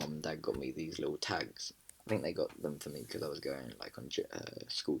 my Yeah. mum and dad got me these little tags. I think they got them for me because I was going, like, on a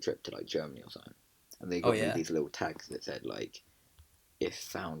school trip to, like, Germany or something. And they got me these little tags that said, like, if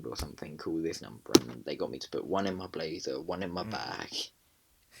found or something, call this number. And they got me to put one in my blazer, one in my bag.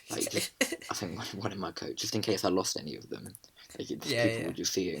 Like, just, I think one in my coat, just in case I lost any of them. Like, people would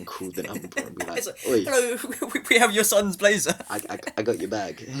just see it and call the number and be like, "Oi, hello, we have your son's blazer." I got your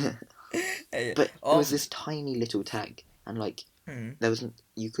bag." Hey, But it was this tiny little tag, and like Hmm. there wasn't.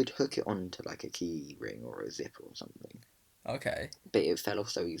 You could hook it onto like a key ring or a zipper or something, Okay. but it fell off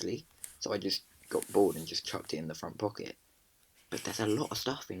so easily. So I just got bored and just chucked it in the front pocket. But there's a lot of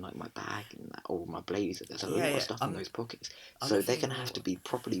stuff in like my bag and that, or my blazer. There's a lot of stuff in those pockets. So they're gonna have to be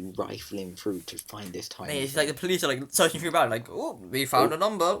properly rifling through to find this tiny. Hey, it's like the police are like searching through your bag, like, oh, we found a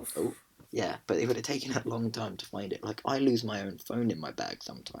number. Oh, yeah, but it would have taken a long time to find it. Like, I lose my own phone in my bag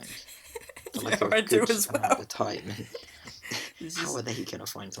sometimes. For like I do as amount of time. It's How just- are they gonna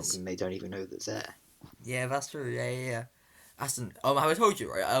find something they don't even know that's there? Yeah, that's true. Yeah. Aston, have I told you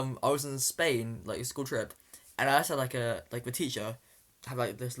right? I was in Spain, like a school trip, and I had like the teacher have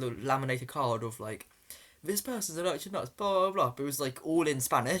like this little laminated card of like, this person's allergic to nuts, blah blah blah. But it was like all in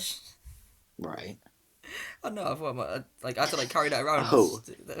Spanish. Right. I know. I thought I had to like carry that around. Oh,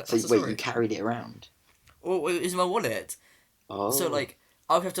 That's so the wait, story. you carried it around? Oh, it was in my wallet. Oh. So like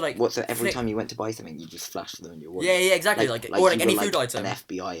I would have to like. What? So every flick- time you went to buy something, you just flashed them in your wallet? Yeah, exactly. Like or you like were any food item. An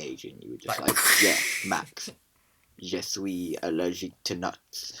FBI agent, you were just Like- yeah, Max. Je suis allergique to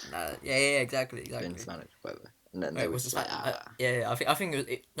nuts. Yeah, exactly. In Spanish, whatever. And then Wait, they was was the like, yeah. I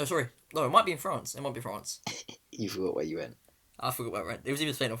think no, sorry, no, it might be in France. It might be France. you forgot where you went. I forgot where it went. It was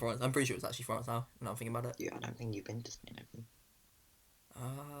either Spain or France. I'm pretty sure it's actually France now. Now I'm thinking about it. Yeah, I don't think you've been to Spain, have you?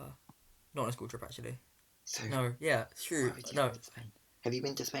 Not on a school trip actually. So, No, yeah, it's true. why would you No, go to Spain? Have you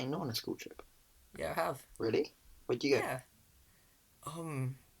been to Spain not on a school trip? yeah, I have. Really? Where'd you go? Yeah.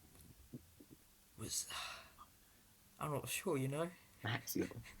 Was I'm not sure. You know. Max,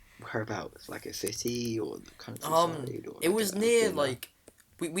 whereabouts? Like a city or the countryside? Or It like was a near villa? like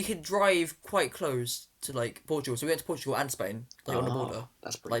we could drive quite close to like Portugal, so we went to Portugal and Spain, like on the Oh, border,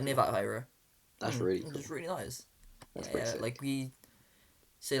 That's pretty like near cool. that area. That's really It cool. was really nice. That's Yeah, pretty sick. like we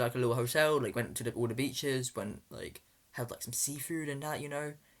stayed like a little hotel, like went to all the beaches, went like had like some seafood and that, you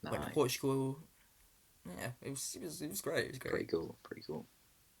know. Went to Nice. Portugal. Yeah, it was great. It was great. Pretty cool.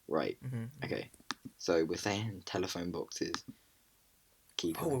 Right. Mm-hmm. Okay. So we're saying telephone boxes.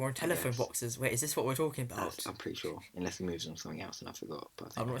 Oh, we're on I telephone guess. boxes. Wait, is this what we're talking about? I'm pretty sure. Unless we moved on to something else and I forgot. But I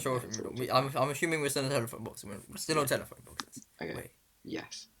think I'm not I sure know if it's all I'm assuming we're still on telephone boxes. We're still on telephone boxes. Okay. Wait.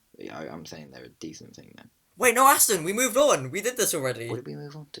 Yes. Yeah, I'm saying they're a decent thing then. Wait, no, Aston, we moved on. We did this already. What did we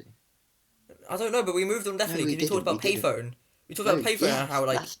move on to? I don't know, but we moved on definitely we because we talked about didn't. payphone. We talked about payphone and how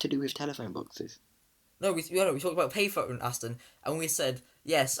like that's to do with telephone boxes. no, we talked about payphone, Aston, and we said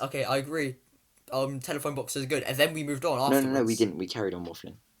yes, okay, I agree. Telephone boxes are good, and then we moved on afterwards. No, we didn't. We carried on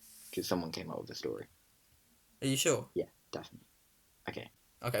waffling because someone came up with a story. Are you sure? Yeah, definitely. Okay.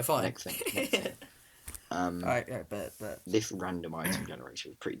 Okay, fine. Next thing. Alright, yeah, but This random item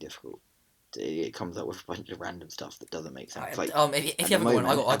generation is pretty difficult. It comes up with a bunch of random stuff that doesn't make sense. Like, if you haven't got one,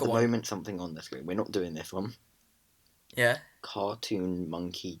 I got at the one. moment, something on the screen. We're not doing this one. Yeah. Cartoon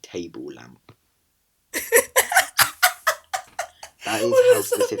monkey table lamp. That is What how does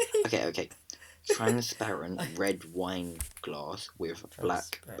that specific. mean? Okay. Transparent red wine glass with black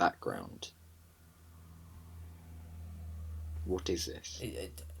Transparent. background. What is this?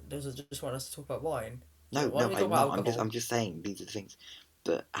 Does it just want us to talk about wine? No, Why don't no, we I talk about no. alcohol? I'm just saying these are the things.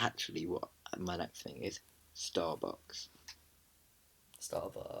 But actually, what my next thing is Starbucks.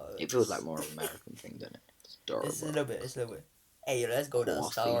 It feels like Starbucks. more of an American thing, doesn't it? It's a little bit. Starbucks. It's a little bit. Hey, let's go to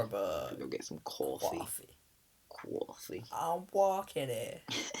Coffee. Starbucks. Should go get some coffee. Coffee. Coffee. I'm walking it.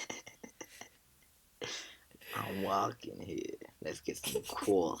 I'm walking here. Let's get some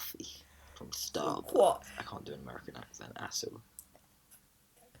coffee from Starbucks. What? I can't do an American accent, asshole.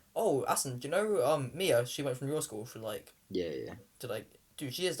 Oh, Aston, do you know Mia? She went from your school for like Yeah. to like,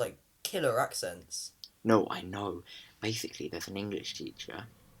 dude, she has like killer accents. No, I know. Basically, there's an English teacher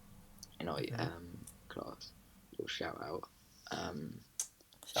in our Mhm. class. Little shout out.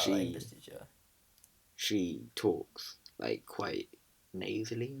 Shout out English teacher. She talks like quite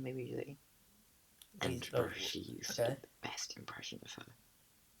nasally, maybe you say. And bro, she used to do the best impression of her.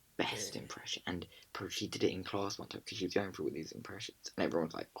 Best impression. And bro, she did it in class one time because she was going through all these impressions, and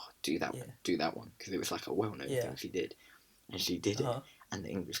everyone's like, "Oh, do that one, do that one," because it was like a well-known thing she did, and she did it. And the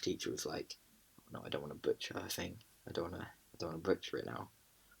English teacher was like, oh, "No, I don't want to butcher her thing. I don't want to butcher it now."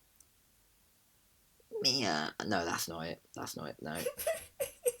 Mia, no, that's not it. That's not it. No.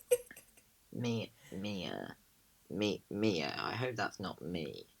 Mia. I hope that's not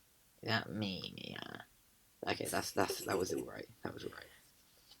me. Is that me, Mia? Okay, that was all right. That was all right.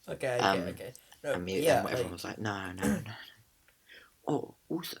 Okay. No, and everyone was like, no. Oh,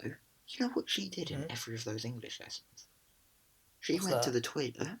 also, you know what she did in every of those English lessons? She went to the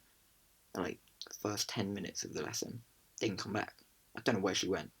toilet, like, the first 10 minutes of the lesson, didn't come back. I don't know where she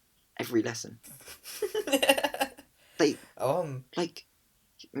went. Every lesson. Like,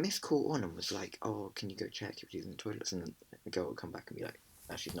 Miss caught on and was like, oh, can you go check if she's in the toilets? And the girl would come back and be like,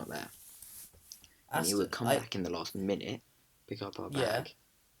 no, she's not there. And you would come back in the last minute, pick up our bag,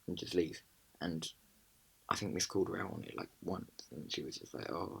 and just leave. And I think Miss called her out on it like once, and she was just like,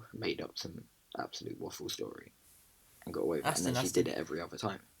 oh, made up some absolute waffle story and got away with it. And then she did it every other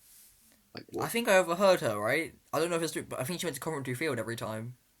time. Like, what? I think I overheard her, right? I don't know if it's true, but I think she went to Coventry Field every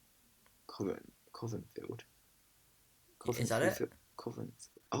time. Coventfield? Is that it?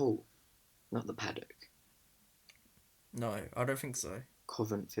 Oh, not the paddock. No, I don't think so.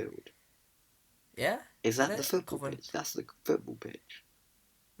 Coventfield. Yeah? Is that the football pitch? That's the football pitch.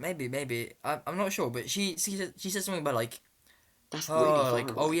 Maybe. I'm not sure, but she said something about like. That's really far like,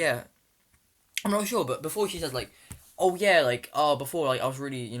 away. oh yeah. I'm not sure, but before she said like, oh yeah, like, before like I was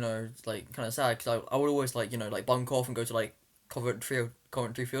really, you know, like kind of sad because I would always like, you know, like bunk off and go to like Coventry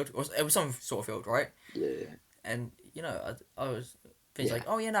Field, or it was some sort of field, right? Yeah. And you know, I was thinking like,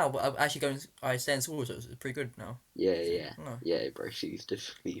 oh yeah, now but I'm actually I stay in school, so it's pretty good now. Yeah, bro. She used to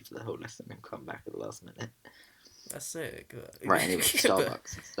leave the whole lesson and come back at the last minute. That's it. Right, anyway,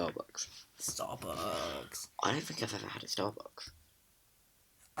 Starbucks. I don't think I've ever had a Starbucks.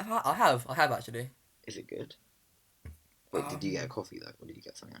 I have actually. Is it good? Wait, did you get a coffee though, or did you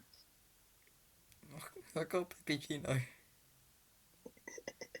get something else? I got Baby Gino.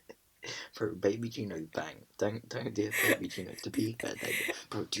 Bro, Baby Gino, bang. Don't do a Baby Gino. To be fair,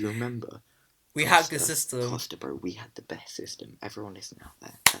 bro, do you remember? We hacked the system. Costa, bro, we had the best system. Everyone listening out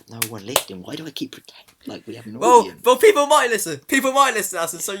there. No one listening. Why do I keep pretending like we have no audience? Well, people might listen. People might listen to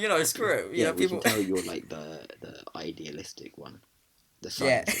us, and so, you know, screw it. You know, we people... can tell you're like the idealistic one. The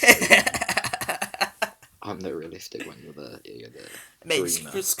science I'm the realistic one. You're the mate,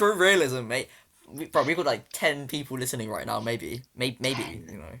 dreamer. Screw realism, mate. We've got like 10 people listening right now, maybe, you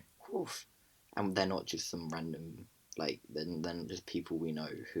know. Oof. And they're not just some random, like, then just people we know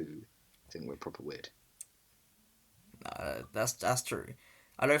who think we're proper weird. That's true.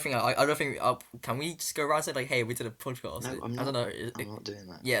 I don't think. Can we just go around and say like, "Hey, we did a podcast"? No, I'm not. I don't know. I'm not doing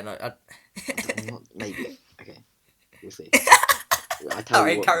that. Yeah, no. I'm not. Maybe. Okay. We'll see.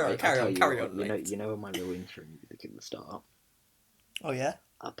 Carry on. You know my little intro music at the start. Oh yeah.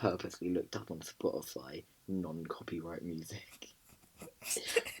 I purposely looked up on Spotify non-copyright music.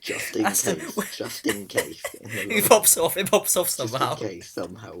 Just in case. It pops off somehow. Just in case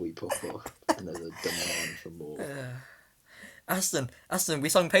somehow we pop off and there's a demand for more. Aston, we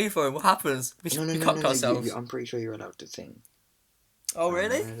sung Payphone. What happens? We cut ourselves. I'm pretty sure you're allowed to sing. Oh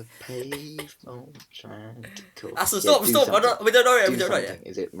really? Aston, stop! We don't know it. Yet.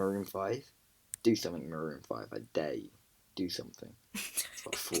 Is it Maroon 5? Do something, Maroon 5. I dare you. Do something.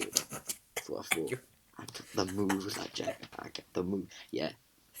 That's what I thought. The move was like Jack. The move. Yeah.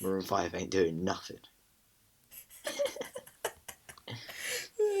 Maroon 5 ain't doing nothing.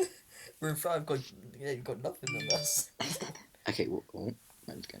 Room 5 got, yeah, you got nothing on us. Okay, well,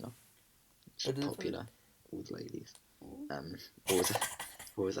 mine's going on. It's But it's popular with ladies. What was I,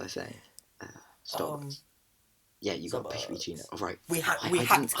 what was I saying? Starbucks. Yeah, you got peppuccino. Oh, right. We I hacked didn't.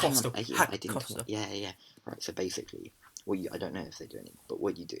 Hang on. Costa. I Hacked didn't. Costa. Yeah. Right. So basically, I don't know if they do anymore, but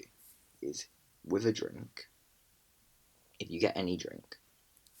what you do is with a drink, if you get any drink,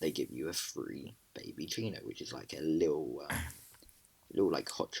 they give you a free baby chino, which is like a little like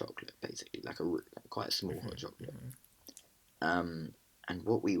hot chocolate, basically, like quite a small hot chocolate. And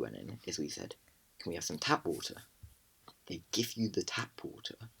what we went in is we said, can we have some tap water? They give you the tap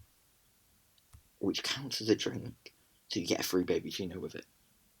water, which counts as a drink, so you get a free baby chino with it.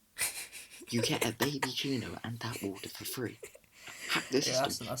 You get a baby chino and tap water for free. Hack the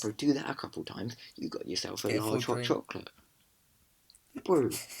system. That's Bro, do that a couple times, you got yourself a Get a large full hot drink. chocolate. Bro,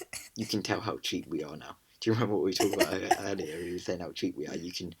 you can tell how cheap we are now. Do you remember what we talked about earlier? We were saying how cheap we are.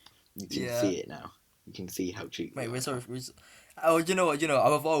 You can see it now. You can see how cheap Mate, we are. oh, you know what?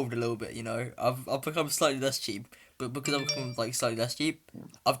 I've evolved a little bit. I've become slightly less cheap, but because I've become like slightly less cheap,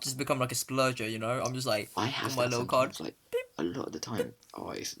 I've just become like a splurger. I'm just like, I have got my that little card. sometimes, like, a lot of the time. Oh,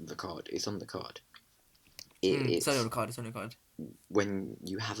 it's the card. It's on the card. It's only on It's the card. It's only on the card. when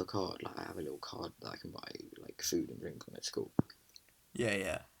you have a card, like I have a little card that I can buy like food and drink on at school.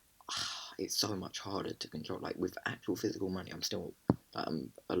 Yeah. It's so much harder to control. Like with actual physical money, I'm still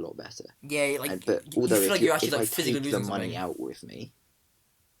a lot better. Yeah, But you although feel like you're actually if like I physically take the losing money something. out with me,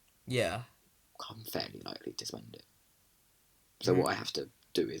 Yeah. I'm fairly likely to spend it. So what I have to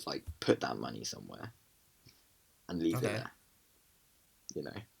do is like put that money somewhere and leave it there.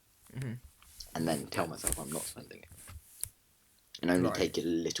 And then tell myself I'm not spending it, and only take a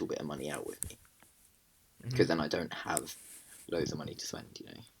little bit of money out with me, because then I don't have loads of money to spend.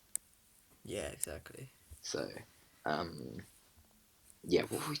 Yeah, exactly. So, yeah.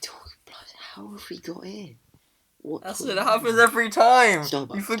 What were we talking about? How have we got here? That's it. It happens every time.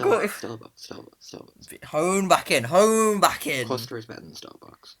 Starbucks. You forgot. Starbucks. Home back in. Costa is better than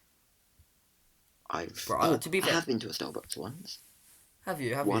Starbucks. Bro, to be I fair, have been to a Starbucks once. have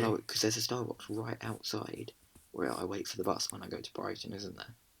you? Because there's a Starbucks right outside where I wait for the bus when I go to Brighton, isn't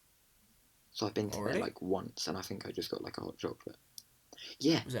there? So I've been to there like once, and I think I just got like a hot chocolate.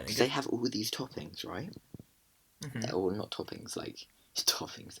 Yeah, because they have all these toppings, right? Or not toppings, like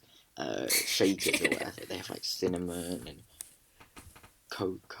toppings, shakers or whatever. They have like cinnamon and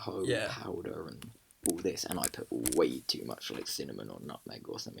cocoa powder and all this, and I put way too much like cinnamon or nutmeg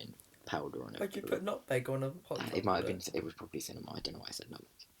or something powder on it. Why'd you put nutmeg on a hot chocolate? It might have been. It was probably cinnamon. I don't know why I said nutmeg.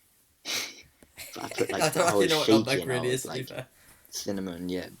 But I put like I don't actually know what nutmeg really is. Like cinnamon,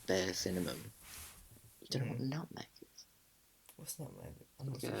 bare cinnamon. You don't know what nutmeg is? What's nutmeg? I'm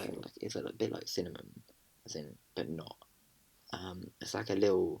not so sure. Like, it's a bit like cinnamon, as in, but not. It's like a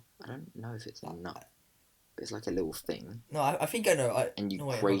little. I don't know if it's a nut, but it's like a little thing. No, I think I know. And you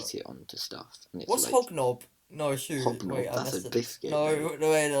grate it onto stuff. And it's what's like, hognob? No, shoot. Hobnob, wait, that's a biscuit. No,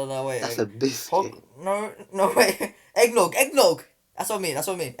 wait. That's a biscuit. No, wait. Eggnog. That's what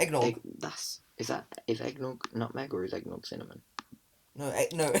I mean. Eggnog. Is eggnog nutmeg or is eggnog cinnamon? No.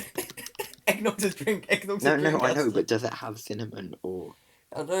 Eggnog's a drink. No, I know, but does it have cinnamon or?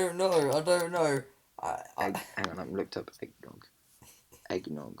 I don't know. Hang on, I've looked up eggnog.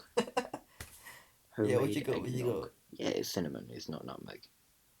 Eggnog. Yeah, what you got? Yeah, it's cinnamon. It's not nutmeg.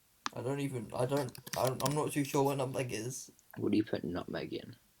 I'm not too sure what nutmeg is. What do you put nutmeg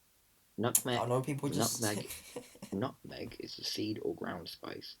in? Nutmeg. I know people just Nutmeg is a seed or ground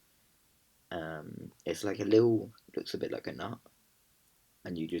spice. It's like looks a bit like a nut,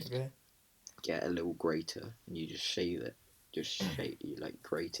 and you just get a little grater and you just shave it. You like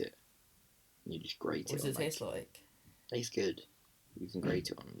grate it. And you just grate it. What does it taste like? Tastes good. You can grate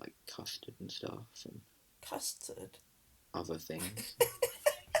it on like custard and stuff and custard. Other things.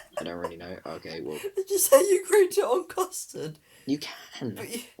 I don't really know. Okay, well. Did you say you grate it on custard? You can.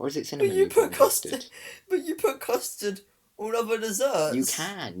 Or is it cinnamon? But you put custard. But you put custard on other desserts. You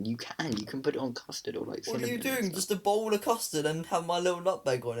can. You can put it on custard or like cinnamon. What are you doing? Just a bowl of custard and have my little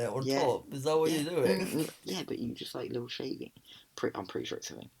nutmeg on it on top? Is that what you're doing? Yeah, but you just like little shaving. I'm pretty sure it's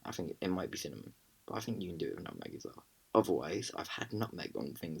cinnamon. I think it might be cinnamon, but I think you can do it with nutmeg as well. Otherwise, I've had nutmeg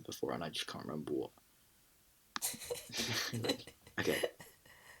on things before and I just can't remember what. Okay.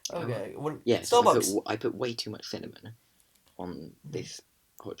 Well, yeah, Starbucks. So I put way too much cinnamon on this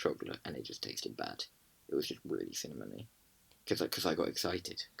hot chocolate and it just tasted bad. It was just really cinnamony. Because I got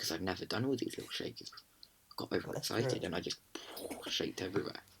excited. Because I've never done all these little shakers. I got overexcited and I just shaked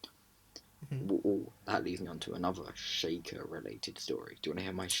everywhere. That leads me on to another shaker-related story. Do you want to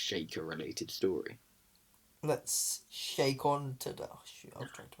hear my shaker-related story? Let's shake on to the. Oh, shoot, I was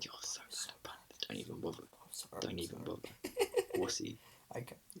trying to. You're so bad at puns. Don't even bother. I'm sorry. Don't I'm even sorry. bother. Wussy.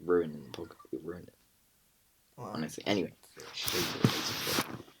 Okay. Ruining the podcast. You ruin it. Well, Honestly. Anyway.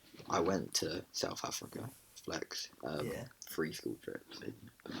 I went to South Africa. Flex. Yeah. Free school trip.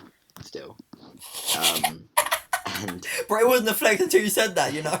 Still. And Bro, it wasn't a flex until you said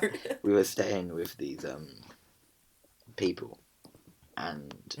that, you know. we were staying with these people,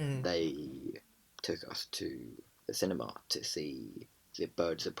 and Mm. they took us to the cinema to see the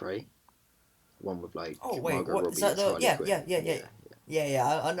Birds of Prey, one with like Oh wait, Margot what Robbie is that? and The Harley yeah, Quinn. yeah, yeah, yeah,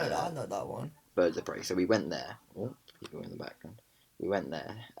 yeah. I know that. I know that one. Birds of Prey. So we went there. Oh, people in the background. We went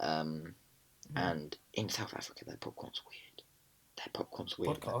there. And in South Africa, their popcorn's weird. Their popcorn's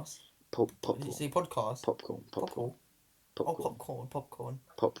weird. Podcast. Popcorn. Did you see podcast? Popcorn. Oh,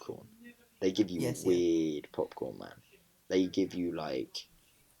 popcorn. They give you Yes, weird popcorn, man. They give you like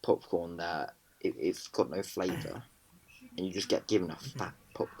popcorn that it's got no flavour, and you just get given a fat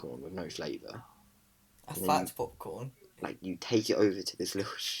popcorn with no flavour. A And then fat popcorn. Like you take it over to this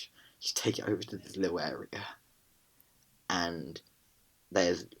little, you take it over to this little area, and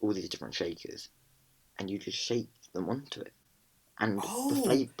there's all these different shakers, and you just shake them onto it, and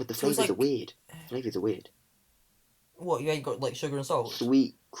the flavours are weird. Flavours are weird. What, you ain't got like sugar and salt?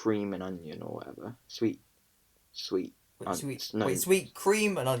 Sweet cream and onion or whatever. Sweet. Wait, sweet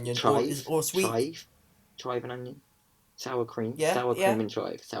cream and onion Chive, or sweet chive and onion. Sour cream. Yeah, Sour yeah. cream and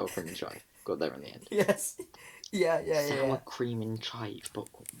chive. Sour cream and chive. Got there in the end. Yes. Yeah. Sour cream and chive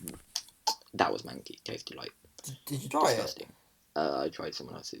popcorn. That was manky. Tasted like Did you try disgusting. I tried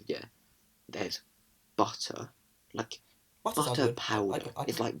someone else's. Yeah. There's butter, like Butter's not butter good. powder. I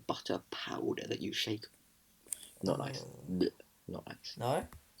It's like butter powder that you shake. Not nice. Blech. Not nice. No.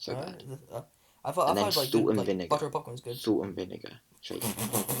 So no. bad. I've heard like salt good, and like, vinegar. butter popcorn's good. Salt and vinegar shake.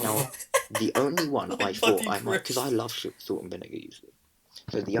 Now, the only one Like I thought bloody I might, because I crisp. love salt and vinegar usually.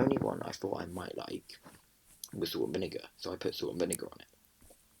 So the only one I thought I might like was salt and vinegar. So I put salt and vinegar on it.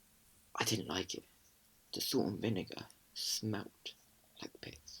 I didn't like it. The salt and vinegar smelt like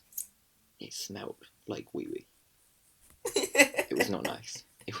piss. It smelled like wee wee. It was not nice.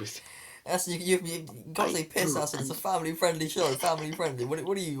 It was. That's you got to say piss Bro, us. It's a family friendly show. Family friendly.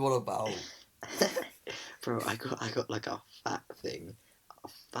 What are you on about? Bro, I got like a fat thing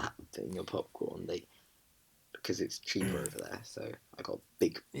of popcorn. Because it's cheaper over there, so I got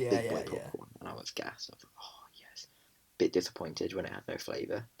big boy popcorn, and I was gassed. I was like, oh yes. Bit disappointed when it had no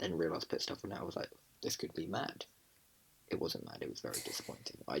flavour. Then realised put stuff on it. I was like, this could be mad. It wasn't mad. It was very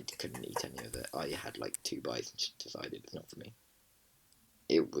disappointing. I couldn't eat any of it. I had like 2 bites and just decided it's not for me.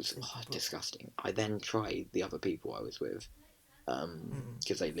 It was disgusting. I then tried the other people I was with,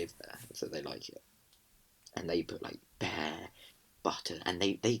 because they live there, so they like it, and they put like bear butter, and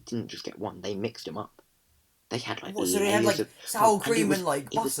they didn't just get one. They mixed them up. They had like So they had like sour cream and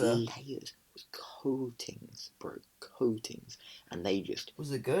like butter. It was layers. It was coatings, bro. Coatings, and they just.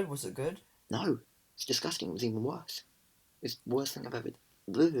 Was it good? Was it good? No, it's disgusting. It was even worse. It's the worst thing I've ever.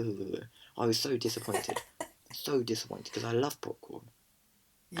 Ugh. I was so disappointed. So disappointed because I love popcorn.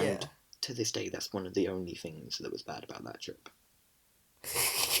 Yeah. And to this day, that's one of the only things that was bad about that trip.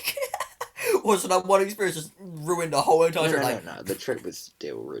 So that one experience just ruined the whole entire trip? No. The trip was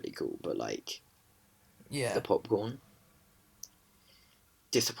still really cool, but like, yeah, the popcorn,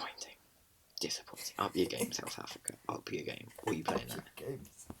 disappointing. Up your game, South Africa. Up your game. What are you playing at?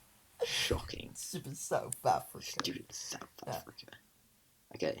 Games. Shocking. Stupid South Africa. Stupid South Africa.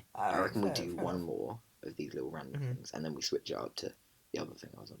 Okay, Alright, I reckon we'll fair, do fair one enough. more of these little random things, and then we switch it up to the other thing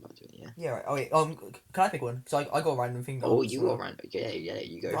I was about doing. Yeah. Yeah, right. Oh wait. Can I pick one? So I got a random thing. Oh, you got random. Yeah.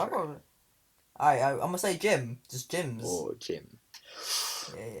 You go for it. I'm gonna say gym. Just gyms. Or gym.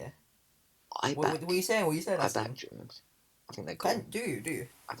 Yeah. I What are you saying? I back gyms. I think they're cool. Do you?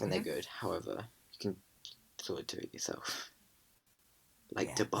 I think they're good. However, you can sort of do it yourself. Like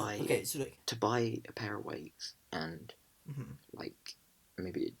Yeah. to buy Okay, so like, to buy a pair of weights and like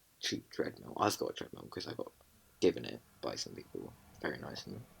maybe a cheap treadmill. I've got a treadmill because I got given it by some people. Very nice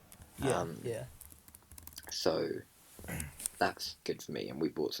of them. yeah. So that's good for me. And we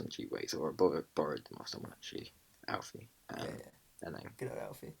bought some cheap weights, or I borrowed them off someone actually, Alfie. Yeah. And then Good old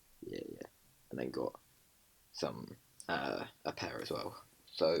Alfie. yeah, and then got some a pair as well.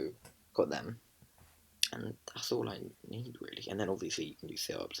 So got them, and that's all I need really. And then obviously you can do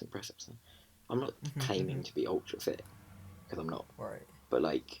sit-ups and press-ups. I'm not claiming to be ultra fit because I'm not. Right. But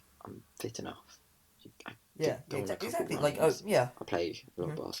like I'm fit enough. Exactly. Like yeah. I play a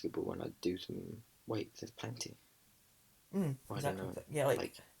lot of basketball and I do some weights. There's plenty. Exactly. Yeah,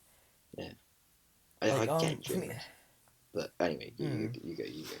 like I get for me, gym. But anyway, you go.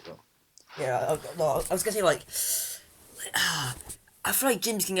 Go on. Yeah, no, I was gonna say like, I feel like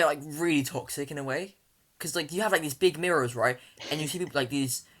gyms can get like really toxic in a way, because like you have like these big mirrors, right, and you see people like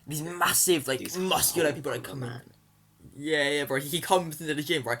these massive like These muscular Hulk people like of a come in. man. Yeah, yeah, bro. He comes into the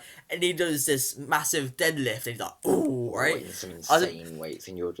gym, right, and he does this massive deadlift, and he's like, ooh, right. Weighting some I was, insane weights,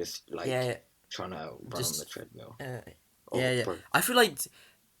 and you're just yeah, like yeah, trying to run on the just, treadmill. uh, yeah, Oh, yeah. bro. I feel like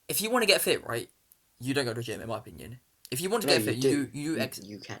if you want to get fit, right, you don't go to the gym, in my opinion. If you want to No, get you fit, do. you You ex.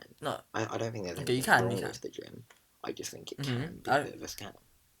 you can. No, I don't think there's okay, anything you wrong can. with the gym. I just think it Mm-hmm. can be a bit of a scam.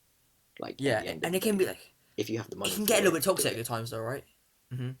 Like at Yeah, the end of and the it can day, be like if you have the it money can get a for little it, bit do toxic it. at times, though, right?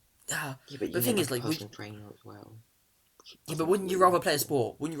 Mm-hmm. Yeah. Yeah, but The you thing never is, have a like, personal trainer as well. Which yeah, but wasn't wouldn't you really rather play a helpful.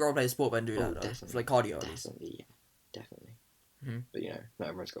 sport? Wouldn't you rather play a sport than do Oh, that though? For definitely, like cardio at least. definitely, yeah, definitely. Mm-hmm. But you know, not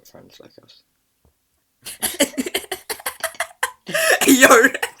everyone's got friends like us. Yo.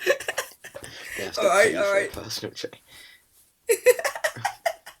 They have All to right, pay all for a right. personal trainer.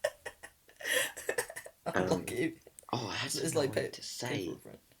 I'm lucky. Oh, I had It's something I like wanted to pay for say. a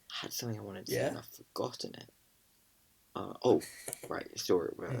friend. I had something I wanted to say Yeah. and I've forgotten it. Oh, right,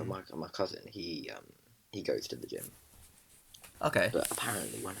 story. Mm. My cousin, he goes to the gym, Okay. but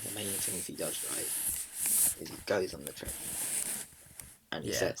apparently one of the main things he does right is he goes on the treadmill and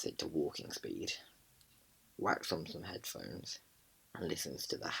he Yeah. sets it to walking speed, whacks on some headphones, and listens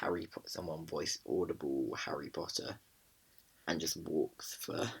to the Harry Potter, someone voice audible Harry Potter, and just walks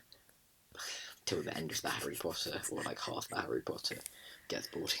for till the end of the Harry Potter or like half the Harry Potter. Gets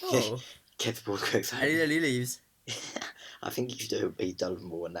bored. Oh. Gets bored. Goes And home. he leaves. I think he's done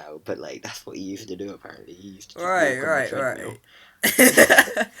more now, but like that's what he used to do. Apparently, he used to just Right, walk on the right, treadmill.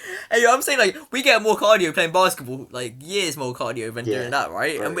 right. Hey, I'm saying like we get more cardio playing basketball, like years more cardio than doing Yeah, that,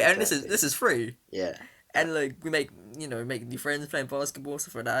 right? bro, And exactly. this is free, Yeah, and like we make make new friends playing basketball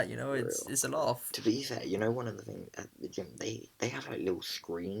stuff like that. You know, for real. it's a laugh. To be fair, you know one of the things at the gym they have like little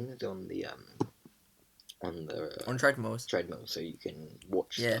screens on the On treadmills. treadmill so you can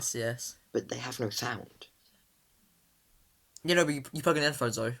watch Yes, stuff, yes. but they have no sound. You know, but you plug in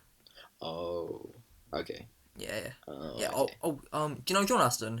headphones though. Oh, okay. Yeah, yeah, Oh, yeah. okay. Do you know John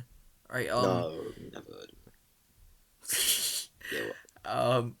Aston? Right. No, never heard of it. Yeah,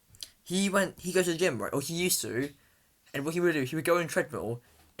 what? He goes to the gym, right? Or he used to, and what he would do, he would go on a treadmill,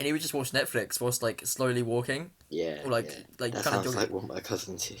 and he would just watch Netflix whilst like slowly walking, Yeah, or like yeah. like That kind of sounds jogging. like what my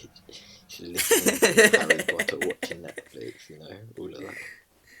cousin did. She's listening to Harry Potter, watching Netflix, you know, all of that.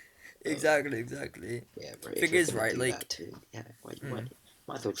 Exactly, exactly. Yeah, bro. If Thing you're is, gonna right, do that like, too, yeah, why,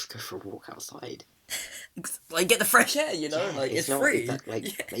 might as well just go for a walk outside. like get the fresh air, you know, Yeah, like it's not free. that like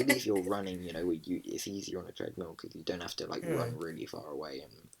Yeah. maybe if you're running, you know, it's easier on a treadmill because you don't have to like run Mm. really far away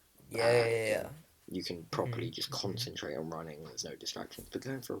and Yeah, back, yeah, yeah. and you can properly just concentrate on running. There's no distractions. But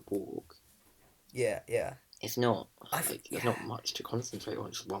going for a walk, Yeah, yeah. it's not I've, there's not much to concentrate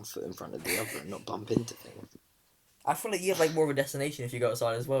on. Just one foot in front of the other and not bump into things. I feel like you have like more of a destination if you go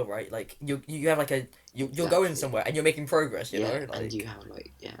outside as well, right? Like you have like you're going Exactly. somewhere and you're making progress, you Yeah, know, and you like. have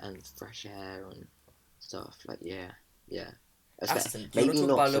like and fresh air and stuff. Like yeah. Aston, do you want Maybe to talk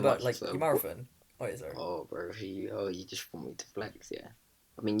not about a so little about much like for your marathon? Oh, yeah, sorry. oh, bro, you just want me to flex, yeah.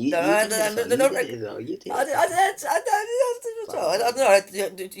 I mean, you No, you no, did it no, though. no, You no, did it though. You did it. I don't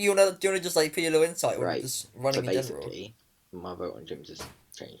know. Do you want to just like put your little insight on Right. just So running in general? basically, my vote on gyms has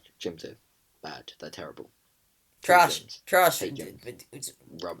changed. Gyms are bad. They're terrible. Trash, Gyms. trash. Hate gyms. It's,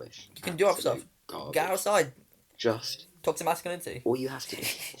 Rubbish. you can do other stuff. Absolute Garbage. Get outside. Just Toxic masculinity. all you have to do.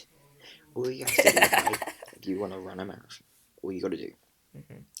 All you have to do, right? If you want to run a marathon, all you got to do.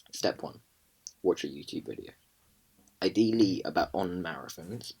 Step one: watch a YouTube video. Ideally about on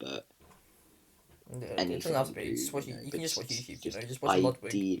marathons, but It anything doesn't have to you be. do, Just watch. you know, You but can just watch YouTube. You know, just watch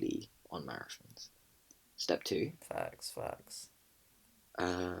Ludwig. ideally on marathons. Step two: Facts.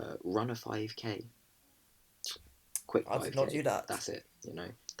 run a 5K. Quick I 5K. did not do that. That's it. You know,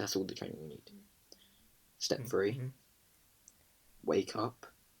 that's all the training you need. Step 3: wake up,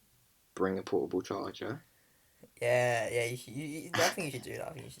 bring a portable charger, Yeah. I think you should do that.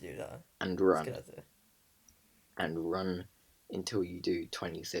 I think you should do that. and It's a run. good idea. And run until you do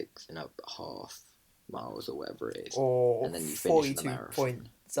 26 and up half miles or whatever it is. Or And then you finish the 42 marathon. point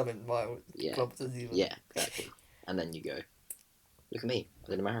something mile Yeah. kilometers even. Yeah, exactly. And then you go, look at me, I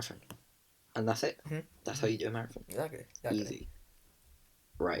did a marathon. And that's it. Mhm. That's how you do a marathon. Exactly. Easy.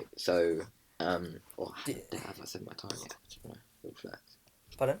 Right, so, Did- have I said my time yet? Little flex.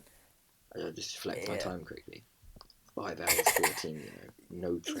 Pardon? I just flex my Yeah. time quickly. 5 hours 14, you know,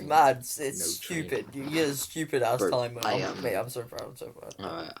 no It's training. mad. It's no stupid. training. You're stupid ass Bro, time. I, Mate, I'm so proud. I'm so proud.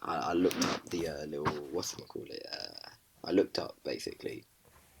 I looked up the little I looked up basically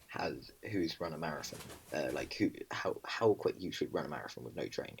who's run a marathon, like how quick you should run a marathon with no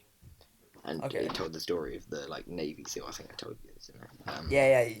training, And Okay. it told the story of the like Navy SEAL. I think I told you this, didn't I?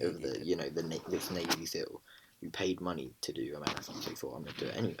 Yeah. Of the this Navy SEAL who paid money to do a marathon, so he thought I'm gonna do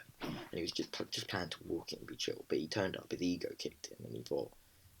it anyway. And he was just planning to walk in and be chill, but he turned up, his ego kicked in, and he thought,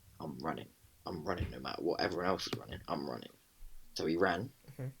 I'm running no matter what everyone else is running, I'm running. So he ran,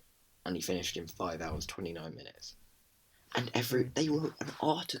 and he finished in 5 hours 29 minutes. And they wrote an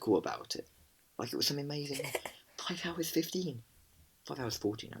article about it, like it was something amazing. 5 hours 15, 5 hours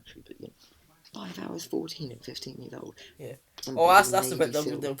 14 actually, but 5 hours 14 at 15 years old. Yeah. Some Oh, bloody that's the bit. Navy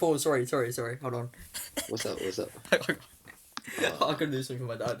SEAL. The pause. Sorry. Hold on. What's up? I can do something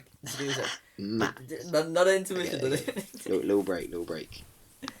for my dad. Just give me a sec. Mad. Not an intermission. Okay. Little break.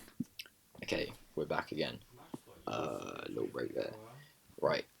 Okay, we're back again. Little break there.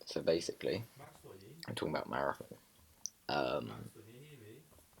 Right, so basically, I'm talking about marathon.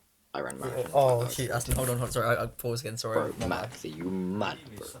 I ran a marathon. Oh shit! Hold on. Sorry, I pause again. Sorry. Bro, Max, are you mad,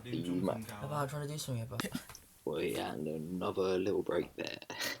 bro? Are you mad? I'm trying to do something about. Boy, and another little break there.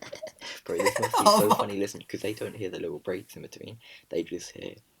 Bro, this must be so funny listening, because they don't hear the little breaks in between. They just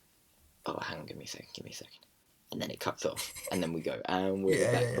hear, oh, hang on, give me a second. And then it cuts off, and then we go, and we're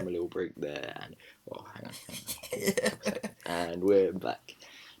back from a little break there, and, oh, hang on. And we're back.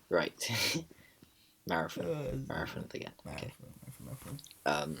 Right. Marathon again. Okay. Marathon.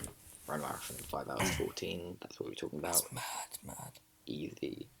 Run a marathon in 5 hours 14, that's what we're talking about. That's mad.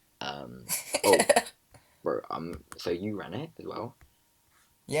 Easy. Bro, so you ran it as well?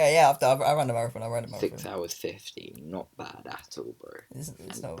 Yeah. After I ran a marathon. 6 hours 50, not bad at all, bro.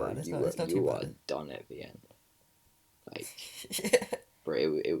 It's not bro, bad. It's you not too are bad. done at the end. Bro,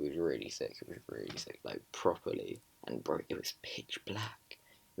 it was really sick. Like properly. And bro, it was pitch black.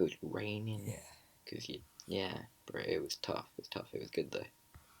 It was raining. Yeah. Bro, it was tough. It was good though.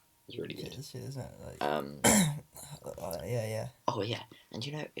 It was really good. Isn't it? Yeah. Oh yeah, and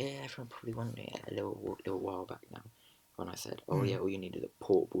everyone probably wondering a little while back now when I said, all you need is a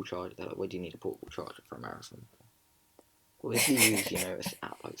portable charger. They're like, why do you need a portable charger for a marathon? Well, if you use an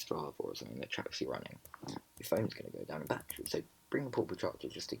app like Strava or something that tracks you running, your phone's gonna go down in battery. So bring a portable charger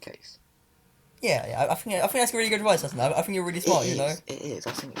just in case. Yeah. I think that's really good advice, Hassan. I think you're really smart. It is.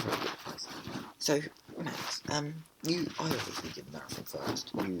 I think it's really good advice. So Max, I obviously did the marathon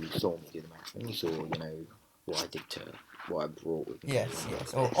first. You saw me do the marathon. You saw what I did what I brought with me. Yes.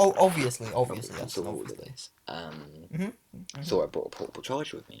 Obviously, yes. Saw all of this. So I brought a portable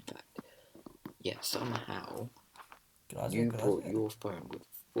charger with me. In fact, somehow you brought your phone with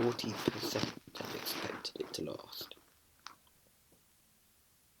 40% of expected it to last.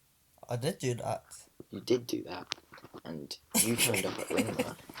 I did do that. You did do that, and you turned up at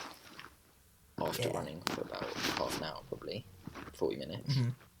Ringler after running for about half an hour, probably 40 minutes,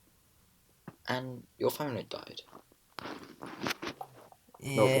 and your phone had died.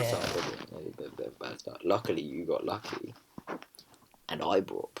 Yeah. Not good start, the bad start. Luckily, you got lucky, and I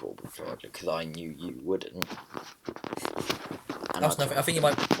brought a portable charger because I knew you wouldn't. And That's nothing. I think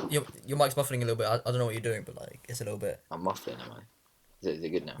your mic's muffling a little bit. I don't know what you're doing, but like it's a little bit. I'm muffling, am I? Is it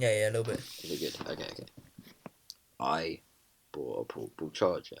good now? Yeah, a little bit. Is it good? Okay. I bought a portable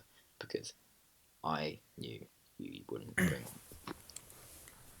charger because I knew you wouldn't bring one.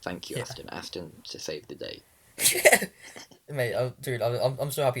 Thank you, Aston. Aston to save the day. Mate, dude,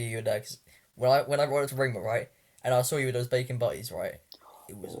 I'm so happy you were there because when I brought it to Ringwood, right, and I saw you with those bacon butties, right,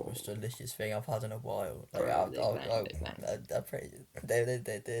 it was the most delicious thing I've had in a while. Like, I praise it. They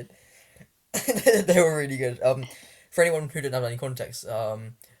did. They were really good. For anyone who didn't have any context,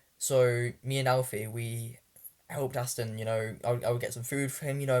 so me and Alfie, we helped Aston. I would get some food for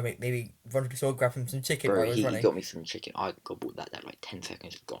him. Maybe run to the store, grab him some chicken while he was running. He got me some chicken. I gobbled that like 10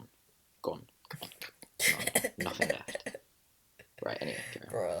 seconds. Gone. Nothing left. Right. Anyway.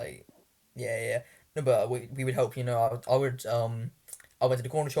 Bro, like, yeah. No, but we would help. I would I went to the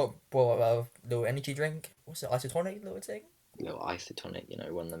corner shop, bought a little energy drink. What's it? Isotonic little thing. Little isotonic,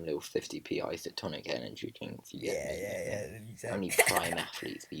 one of them little 50p isotonic energy drinks. Yeah, exactly. Only prime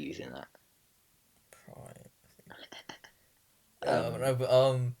athletes be using that. Prime. So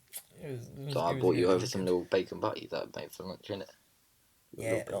I bought you over some little bacon butties that I made for lunch, innit?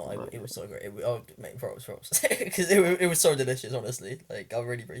 Yeah, it was so great. Mate, props. Because it was so delicious, honestly. Like, I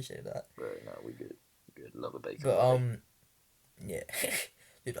really appreciate that. Right, no, we good. Love a bacon butty. Yeah.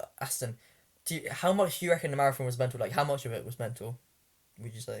 Dude, Aston, how much do you reckon the marathon was mental? Like, how much of it was mental,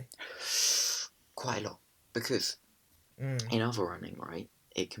 would you say? Quite a lot. Because in other running, right,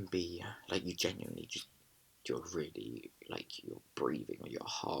 it can be, like, you genuinely just, you're really, like, you're breathing or your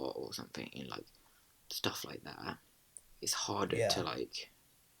heart or something, and, like, stuff like that. It's harder to, like,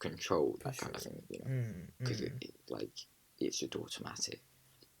 control that kind of thing, because it's just automatic.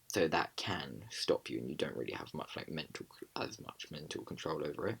 so that can stop you, and you don't really have much mental control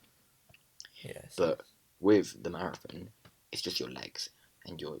over it. Yes. But with the marathon, it's just your legs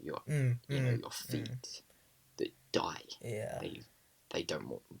and your your feet that die. Yeah. They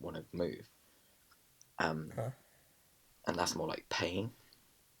don't want to move. And that's more like pain,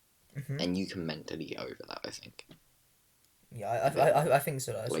 and you can mentally get over that, I think. Yeah, I think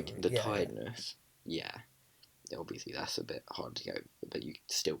so. Like the tiredness, obviously that's a bit hard to get over, but you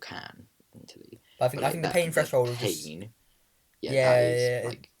still can mentally. I think the pain threshold is just... that is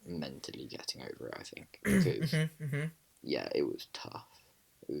like mentally getting over it, I think, because it was tough.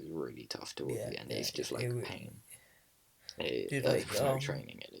 It was really tough towards the end. It's just like pain. For no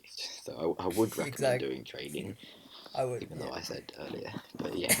training, at least. So I would recommend doing training. I would, even though I said earlier,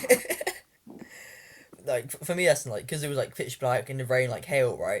 but yeah. Like for me, that's like because it was like pitch black in the rain, like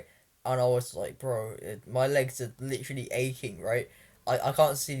hail, right? And I was like, bro, my legs are literally aching, right? I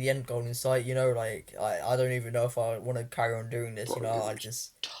can't see the end goal in sight, you know. Like I don't even know if I want to carry on doing this, Bro, you know. I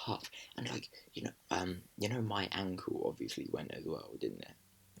just tough, and like my ankle obviously went as well, didn't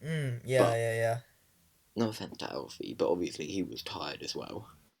it? Yeah. No offense to Alfie, but obviously he was tired as well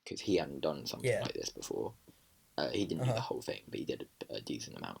because he hadn't done something like this before. He didn't do the whole thing, but he did a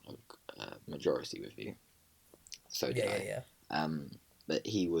decent amount of majority with you. So did I. But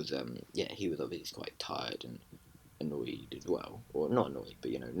he was obviously quite tired and annoyed as well, or not annoyed,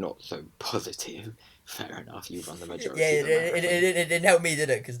 but not so positive. Fair enough, you run the majority. It didn't help me, did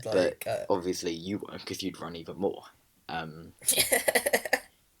it? Because like, but obviously you weren't, because you'd run even more.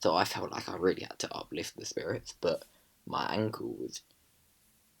 So I felt like I really had to uplift the spirits, but my ankle was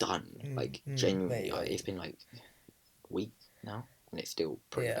done. Like genuinely, it's been like a week now, and it's still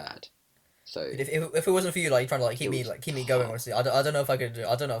pretty bad. So if it wasn't for you, like trying to keep me going, honestly, I don't know if I could do.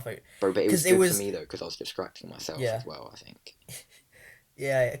 I don't know if I. Bro, but it was good for me though, because I was distracting myself as well, I think.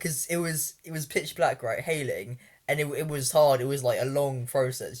 Yeah, because it was pitch black, right, hailing, and it was hard. It was like a long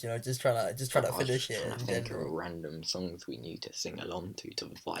process, just trying to finish it. Trying to think of random songs we knew to sing along to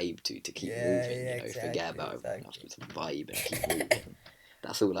vibe to keep moving. Exactly, forget about everything else, just vibe and keep moving.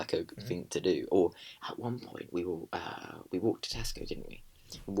 That's all I could think to do. Or at one point we walked to Tesco, didn't we?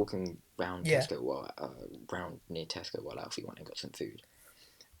 Walking round Tesco round near Tesco while Alfie went and got some food.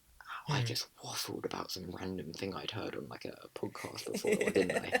 I just waffled about some random thing I'd heard on like a podcast before,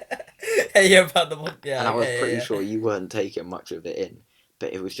 didn't I? About the one. Yeah, and I was pretty sure you weren't taking much of it in,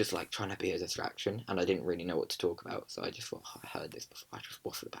 but it was just like trying to be a distraction, and I didn't really know what to talk about, so I just thought, I heard this before. I just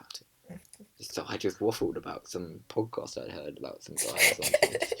waffled about it. So I just waffled about some podcast I'd heard about some guys.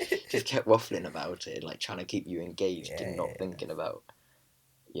 Just kept waffling about it, like trying to keep you engaged and not thinking about,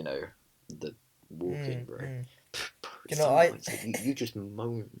 the walking, bro. You just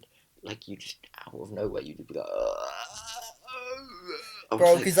moaned. Like, you just, out of nowhere, you'd be like,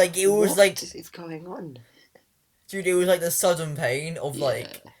 bro, because like it was like, what is going on? Dude, it was like the sudden pain of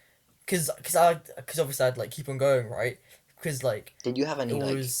like, because obviously I'd like keep on going, right? Because like, did you have any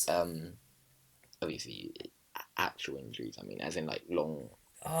obviously actual injuries? I mean, as in like long.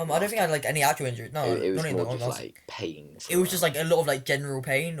 I don't think I had like any actual injuries. No, it was more just like pain. It was just like a lot of like general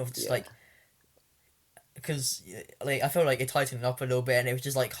pain of just like. Because like I felt like it tightened up a little bit, and it was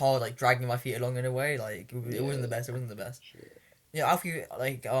just like hard, like dragging my feet along in a way. Like it wasn't the best. It wasn't the best. Yeah, Alfie,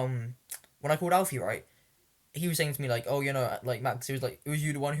 like when I called Alfie, right, he was saying to me like, oh, like Max, it was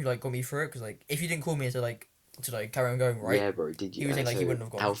you the one who like got me through it, because like if you didn't call me to carry on going, right? Yeah, bro. Did you? He was saying like he wouldn't have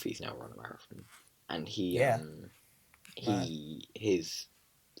gone. Alfie's now run a marathon, and his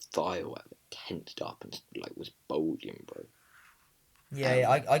thigh or whatever tensed up and like was bulging, bro. Yeah,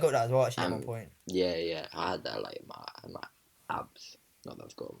 I got that as well actually at one point. Yeah, I had that like in my abs. Not that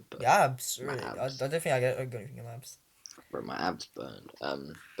I've got them, but abs. Really, abs. I don't think I got anything in abs. Bro, my abs burned.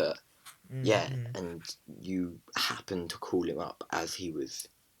 But and you happened to call him up as he was.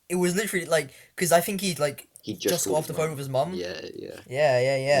 It was literally like, because I think he just got off the phone with his mum. Yeah.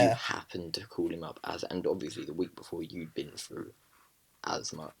 Yeah. You happened to call him up and obviously the week before you'd been through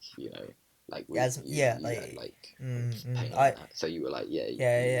as much, like pain and that. So you were like, you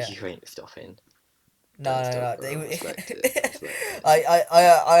ain't stopping. No.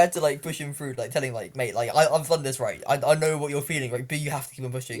 I had to like push him through, like telling like, mate, like I've done this right. I know what you're feeling, right? But you have to keep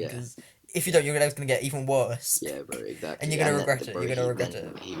on pushing, because if you don't, you're gonna get even worse. Yeah, bro, exactly. And you're gonna regret it. You're gonna regret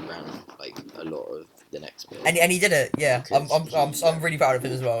it. He ran like a lot of the next bit. And he did it. Yeah, I'm really proud of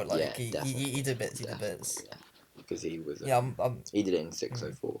him as well. Like he did bits. He did bits. Yeah, because he was. He did it in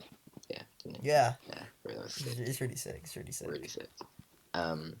 6:04. Yeah, didn't he? Yeah. Yeah, bro, it's really sick. It's really sick. Really sick.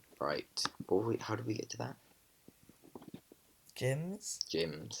 Right. How did we get to that? Gyms.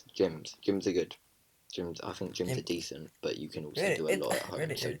 Gyms are good. I think gyms are decent, but you can also Really, do a lot at home,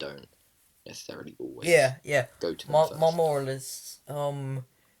 really, so really. don't necessarily always Yeah. go to them My first. moral is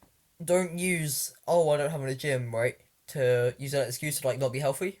don't use I don't have a gym, right, to use that excuse to like not be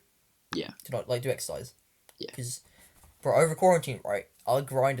healthy, Yeah, to not like do exercise. yeah, Because bro, over quarantine, right, I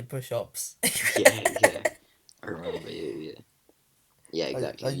grinded push-ups. yeah. I remember, yeah,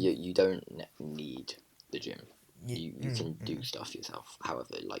 exactly. I You don't need the gym. y- You can do stuff yourself.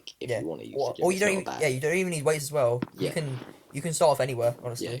 However, like if yeah. you want to use the gym, Or you it's don't not a even yeah bad. you don't even need weights as well. Yeah, You can start off anywhere, yeah,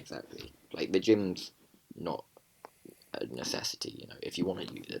 honestly. exactly. Like the gym's not a necessity. If you want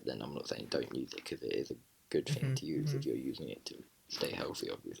to use it, then I'm not saying don't use it because it is a good thing to use if you're using it to stay healthy,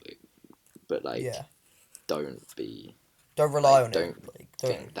 obviously. But like, Yeah. don't be Don't rely like, on it. don't Like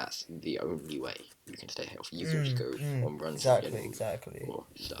think don't. that's the only way you can stay healthy. You can just go on runs in Exactly. general Exactly. or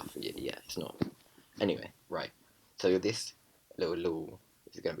stuff. Yeah, it's not. Anyway, right. So this little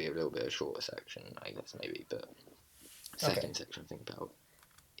is going to be a little bit of a shorter section, I guess maybe. But Okay. second section I think about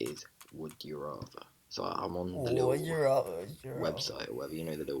is would you rather. So I'm on the Oh, little you're up. You're up. website or whatever,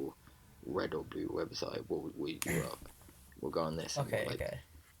 the little red or blue website. What would you rather? We'll go on this and Okay. we'll Okay.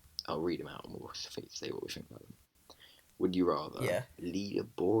 I'll read them out and we'll say what we think about them. Would you rather Yeah. lead a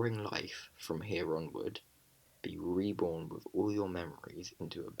boring life from here onward, be reborn with all your memories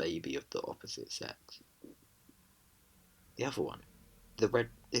into a baby of the opposite sex? The other one,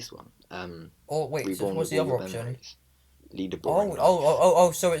 this one, Oh wait. So reborn what's with the all other your option? memories, lead a Oh boring oh oh life, oh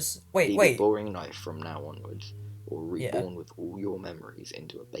oh. So it's lead a wait. boring life from now onwards, or Yeah. reborn with all your memories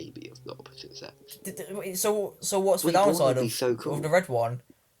into a baby of the opposite sex. Wait, so what's the Reborn downside would be so of the cool. red one?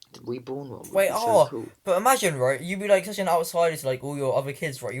 The reborn one would Wait, be so oh, cool. but imagine, right? You'd be like such an outsider to like all your other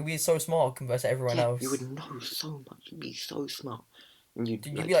kids, right? You'd be so smart compared to everyone Yeah, you would else. know so much. You'd be so smart, and you'd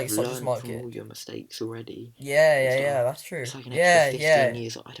Dude, you'd be like like have such a learned smart from all kid. your mistakes already Yeah, and yeah, stuff. yeah. That's true. It's like an extra Yeah, 15 yeah,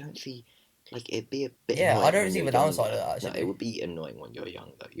 years. I don't see, like, it'd be a bit yeah. I annoying don't when see you're the downside younger. of that No, it actually. would be annoying when you're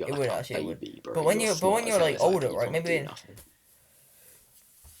younger. You're It like would a actually, it would. baby, bro. But You're but when smart as you're hell like inside older, and you right? can't Maybe do in, nothing.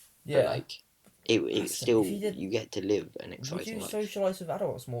 But, yeah. like, it If still, you did, you get to live an would exciting you life. socialize with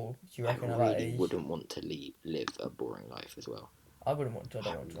adults more? Do you I reckon at that really age? wouldn't want to live a boring life as well. I wouldn't want to. I I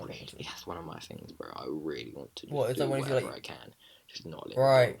don't want to. I don't want really, to. that's one of my things, bro. I really want to What? just It's like do when if you whatever like, I can, just not live a boring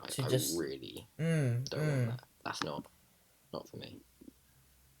right? life. To I just, really mm, don't want mm. that. That's not for me.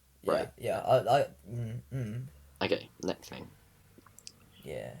 Yeah, Right. yeah. Okay. Next thing.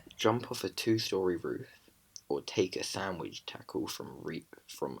 Yeah. Jump off a two-story roof, or take a sandwich tackle from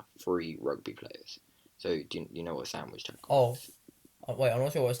three rugby players. So do you know what a sandwich tackle Oh, is? wait. I'm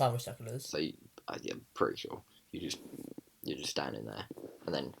not sure what a sandwich tackle is. So I'm pretty sure you're just standing there,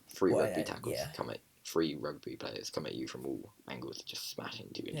 and then three Well, rugby tackles yeah. come at three rugby players come at you from all angles, just smash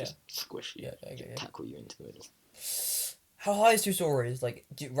into you and Yeah. just squish you, Yeah. Okay. Yeah. tackle you into the middle. How high is two stories? Like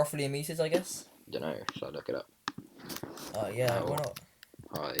roughly in meters, I guess. Don't know. Should I look it up? Yeah. How Why not?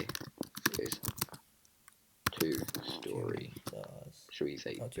 high is two-story? Meters. Should we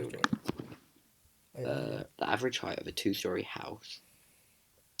say Oh, two building? story. The average height of a two-story house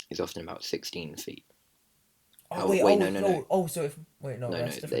is often about 16 feet. Oh, wait, no. Oh, so if wait, no, No,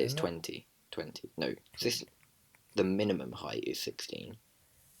 that's different. there's Isn't it? 20. 20. No, the minimum height is 16,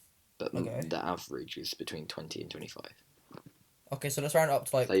 but Okay. the average is between 20 and 25. Okay, so let's round it up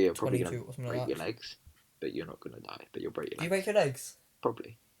to like So you're probably 22 going or to something break like your that. legs, but you're not going to die, but you'll break your Do you legs. break your legs?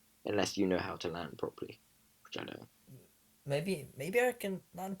 Probably. Unless you know how to land properly, which I don't. Maybe I can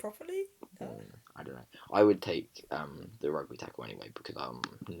land properly. I don't know. I would take the rugby tackle anyway because I'm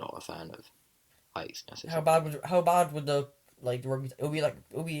not a fan of heights necessarily. How bad would the like the rugby? It'll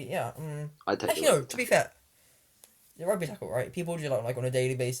be yeah. I'd take Actually, the no. rugby To be tackle. fair, the rugby tackle, right? People do like on a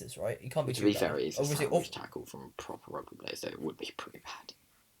daily basis, right? You can't be To too be bad. fair, it is a Obviously, sandwich tackle from a proper rugby player, so it would be pretty bad.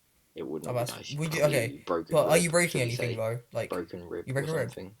 It would not be nice. would you Probably okay? broken But rib, are you breaking should we anything say. though? Like Broken rib you break or a rib?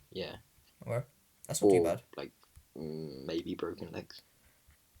 something. Yeah. Okay, that's not too Or bad. like maybe broken legs.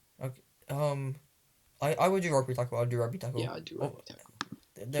 Okay. I would do rugby tackle. I'd do rugby tackle. Yeah, I'd do rugby tackle.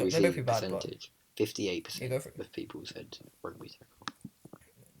 Should They're we both see pretty bad, but percentage? 58% yeah, go for it. of people said rugby tackle.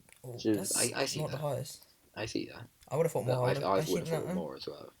 Oh, So that's I see not that. the highest. I see that. I would have thought more. I would Actually, have no, thought more as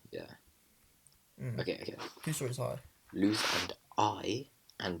well. Yeah. Mm. Okay. Two stories high. Lose an eye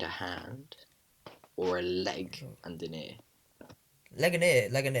and a hand, or a leg and an ear. Leg and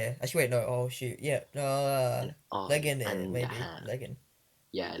ear. Actually, wait, no. Oh shoot, yeah. An eye Leg and ear, and maybe. a hand. Leg and.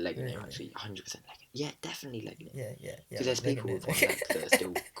 Yeah, leg and ear Really? actually, 100% leg. Yeah, definitely leg and ear. Yeah. Because there's Leg people and with ear. one leg that are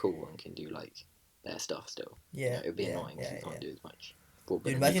still cool and can do like their stuff still. Yeah. It would be yeah, annoying because yeah, you can't yeah. do as much. But Dude,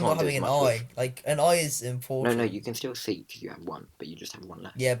 then you imagine can't not do having as an much with. eye. Like an eye is important. No, you can still see because you have one, but you just have one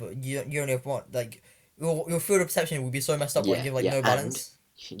left. Yeah, but you only have one. Like your field of perception would be so messed up. Like you have like no and balance.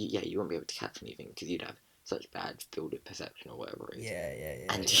 yeah, you won't be able to catch anything because you'd have such bad field of perception or whatever it is.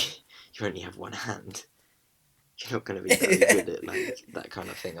 Yeah. And you only have one hand. You're not going to be very good at like that kind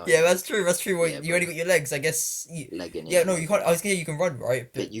of thing, are Yeah, you? that's true. That's true. Well, Yeah, you only got your legs, I guess. leg in Yeah, ear, no, leg you in can't. I ear. was thinking you can run,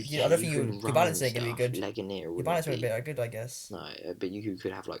 right? But I don't you think can your run balance and ain't gonna be stuff. good. Leg in ear Your wouldn't balance be. won't be that good, I guess. No, but you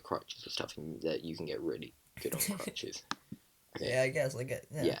could have like crutches or stuff that you can get really good on crutches. Okay. Yeah, I guess. I get.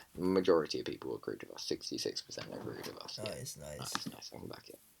 Yeah. Majority of people agreed with us. 66% agreed with us. Nice. Nice. I can back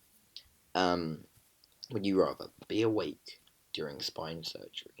it. Would you rather be awake during spine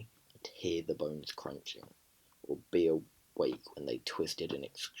surgery and hear the bones crunching, or be awake when they twisted an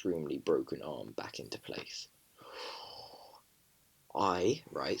extremely broken arm back into place? So I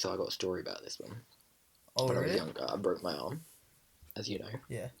got a story about this one. Oh, When I was really? younger, I broke my arm, as you know.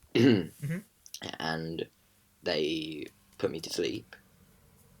 Yeah. And they put me to sleep.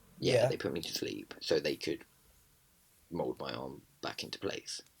 Yeah, they put me to sleep so they could mould my arm back into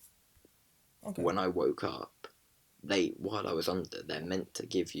place. Okay. When I woke up, while I was under, they're meant to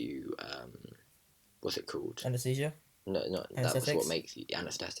give you what's it called? Anesthesia. No, that was what makes you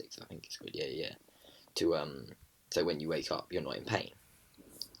anesthetics. I think it's called. Yeah. To so when you wake up, you're not in pain.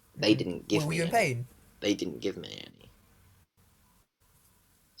 They didn't give me. Were you in any. pain? They didn't give me any.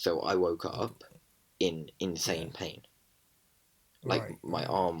 So I woke up in insane pain. Like my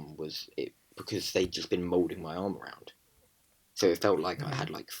arm was it because they'd just been moulding my arm around. So it felt like I had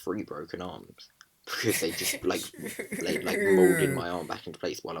like 3 broken arms because they just like moulded my arm back into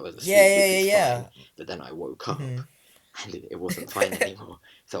place while I was asleep. Yeah. But then I woke up and it wasn't fine anymore.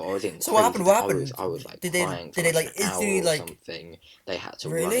 So I was in. So what happened? What happened? I was like did crying they for like an hour instantly or like something. They had to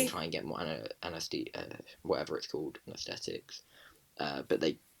run really and try and get more anesthesia, whatever it's called, anesthetics. But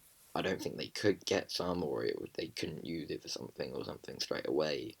I don't think they could get some, or they couldn't use it for something or something straight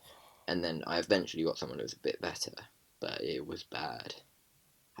away. And then I eventually got someone who was a bit better, but it was bad.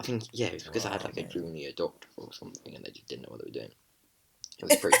 I think, it was because I had like a junior doctor or something, and they just didn't know what they were doing. It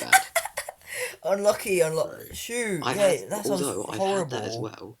was pretty bad. Unlucky. Shoot. That sounds horrible. I've had that as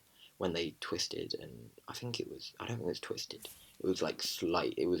well when they twisted, and I don't think it was twisted. It was like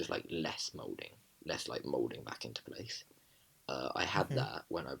less moulding back into place. I had that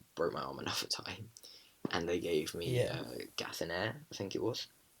when I broke my arm another time, and they gave me gas and air, I think it was.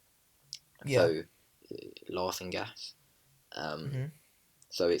 So, laughing gas.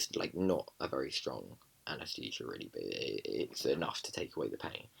 So it's like not a very strong anesthesia really, but it's enough to take away the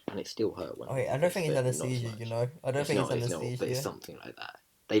pain, and it still hurt when. Okay, I don't think it's anesthesia. You know, I don't think it's anesthesia. Not, but it's something like that.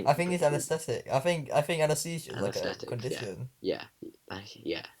 I think it's anesthetic. I think anesthesia is like a condition. Yeah.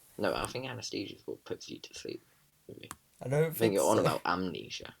 No, I think anesthesia is what puts you to sleep. Maybe. I don't think you're so. on about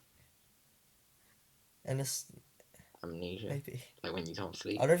amnesia. Amnesia. Maybe. Like when you can't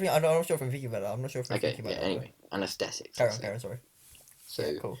sleep. I'm not sure if I'm thinking about that. I'm not sure if I'm thinking about that. Anyway, anesthetics. Carry on, sorry.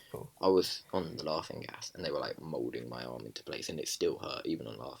 So cool. I was on the laughing gas, and they were like moulding my arm into place, and it still hurt even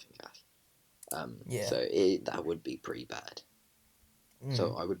on laughing gas. So that would be pretty bad.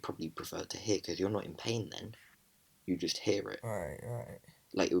 So I would probably prefer to hear, because you're not in pain then. You just hear it. Right.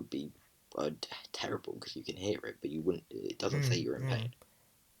 Like it would be terrible because you can hear it, but you wouldn't. It doesn't say you're in pain.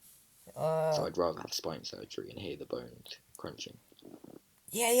 So I'd rather have spine surgery and hear the bones crunching.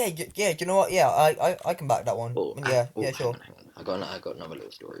 Yeah. Do you know what? Yeah, I can back that one. Sure. Hang on. I got another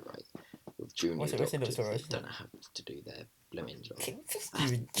little story, right? With junior doctors that don't have to do their blooming job.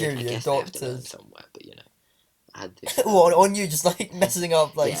 Junior doctors. Have to learn somewhere, but you know, I had this. On you just like messing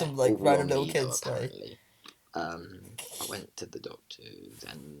up like some like random little kids. Apparently. I went to the doctors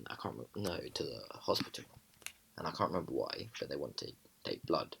and to the hospital, and I can't remember why, but they wanted to take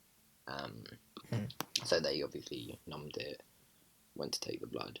blood. So they obviously numbed it, went to take the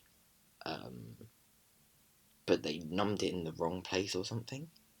blood, but they numbed it in the wrong place or something.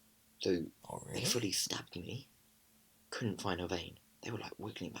 So they fully stabbed me. Couldn't find a vein. They were like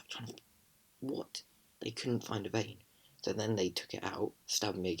wiggling back, trying to. What? They couldn't find a vein. So then they took it out,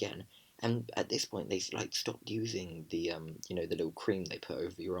 stabbed me again, and at this point they like stopped using the the little cream they put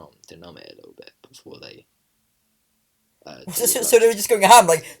over your arm to numb it a little bit before they. So they were just going ham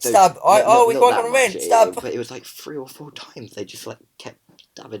like stab. We can't find a vein. Stab. But it was like 3 or 4 times. They just like kept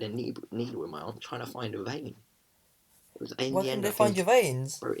stabbing a needle in my arm, trying to find a vein. It was Why didn't they find your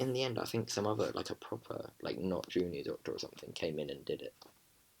veins? Bro, in the end, I think some other like a proper not junior doctor or something came in and did it.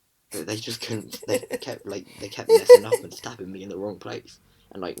 But they just couldn't. They kept messing up and stabbing me in the wrong place,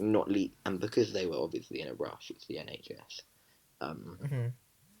 and like and because they were obviously in a rush, it's the NHS.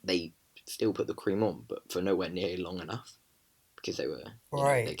 They still put the cream on, but for nowhere near long enough, because they were,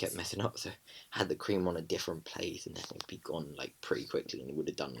 they kept messing up. So had the cream on a different place, and then it'd be gone like pretty quickly, and it would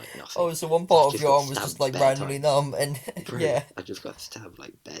have done like nothing. Oh, so one part of your arm was just like randomly numb, and Bro, yeah. I just got stabbed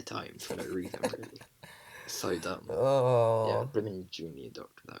like bare times for no reason, really. So dumb. Oh. Yeah, blooming junior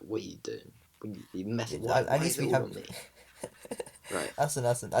doctor. Like, what are you doing? You messing? At Why least is it we all have. on me? Right. That's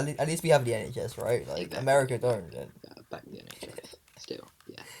at least we have the NHS, right? Like Exactly. America don't. Yeah, back the NHS. Still,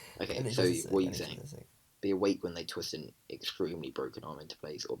 yeah. Okay, NHS so is what are you NHS saying? is sick. Be awake when they twist an extremely broken arm into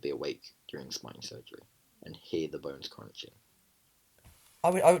place, or be awake during spine surgery and hear the bones crunching. I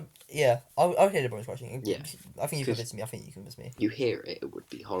would hear the bones crunching. Yeah. I think you convinced me. I think you convinced me. You hear it, it would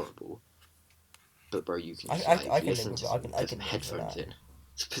be horrible. But bro, you can just I can listen live to with some, I put can some live with headphones that. in.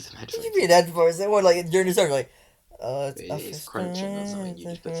 Just put some What headphones do you mean headphones? What, like during the song, like it's crunching or something, you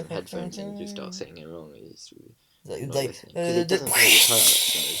just put some headphones in and you start singing along. It's not listening. Because it doesn't say it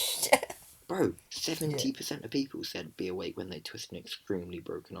hurts, so. Bro, 70% of people said be awake when they twist an extremely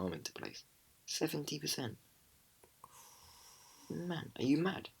broken arm into place. 70%. Man, are you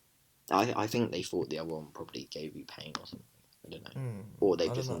mad? I think they thought the other one probably gave you pain or something. I don't know. Or they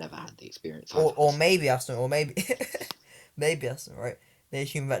just never had the experience. Or maybe Aston, or maybe maybe Aston, right? They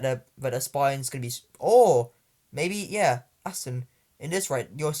assume that their spine's gonna be, or maybe Aston. In this, right,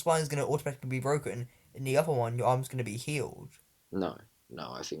 your spine's gonna automatically be broken. In the other one, your arm's gonna be healed. No,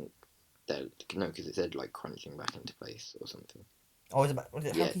 I think that no, because it said like crunching back into place or something. Oh, was it how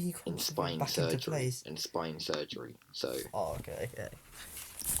Yeah, can you in crunch spine back surgery. into place? In spine surgery. So. Oh, okay.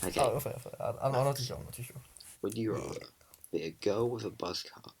 Okay. Oh, fair. I'm not too sure. Would you rather be a girl with a buzz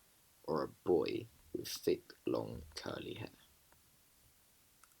cut or a boy with thick, long, curly hair?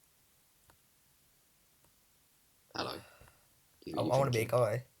 Hello. I want to be a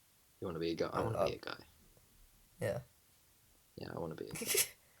guy. You want to be a guy? I want to be a guy. Yeah. Yeah, I want to be a guy.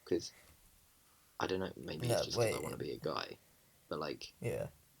 Because, I don't know, maybe it's just because I want to be a guy. But, like, yeah.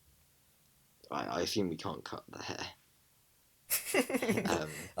 I assume we can't cut the hair.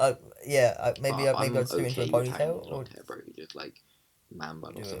 Maybe I'll just do it into a ponytail. Or hair, bro. Just, like, man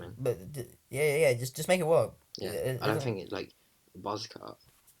bun or something. But, just make it work. Yeah, I don't think it's, like, buzz cut,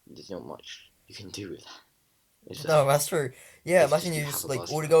 there's not much you can do with that. No, that's true. Yeah, imagine you just,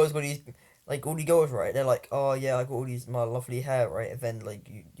 like, all the girls got these, like, all the girls, right, they're like, oh, yeah, I got all these, my lovely hair, right, and then, like,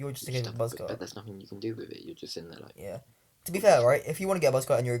 you're just getting a buzz cut. But there's nothing you can do with it, you're just in there, like... Yeah. To be fair, right, if you want to get a buzz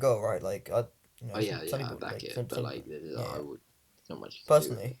cut and you're a girl, right, like, I back it, but, like, I would... There's not much you can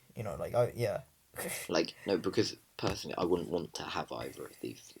personally, do with it. Like, like, no, because, personally, I wouldn't want to have either of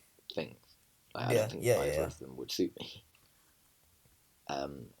these things. Like, I don't think either of them would suit me.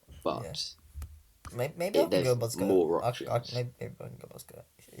 But... Maybe I can go buzz cut. More options. Maybe I can go buzz cut.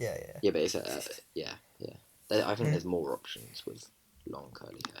 Yeah. Yeah, but it's I think there's more options with long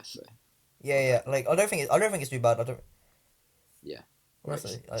curly hair. So. Yeah. Like I don't think it's too bad. Yeah.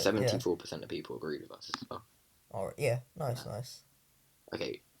 Honestly, 74% of people agree with us as well. Alright. Yeah. Nice.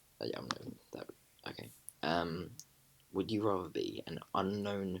 Okay. Yeah, I'm knowing that. Okay. Would you rather be an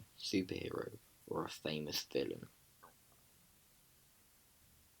unknown superhero or a famous villain?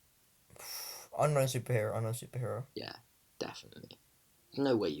 Unknown superhero. Yeah, definitely. There's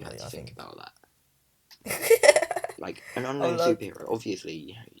no way you had to think about that. Like, an unknown superhero, obviously,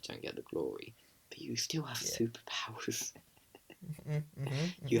 you don't get the glory, but you still have superpowers.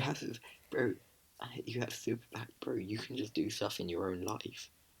 You have, bro, you can just do stuff in your own life.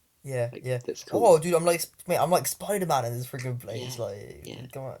 Yeah. That's cool. Oh, dude, I'm like Spider-Man in this freaking place.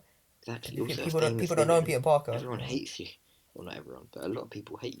 Come on. Exactly. People don't know Peter Parker. Everyone hates you. Well, not everyone, but a lot of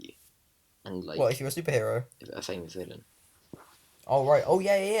people hate you. And like, what if you're a superhero? A famous villain. Oh right. Oh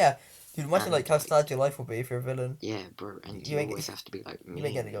yeah. Dude, imagine like how sad your life will be if you're a villain. Yeah, bro. And you always have to be like me. You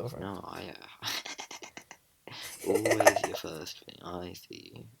ain't getting a girlfriend. No, always your first thing. I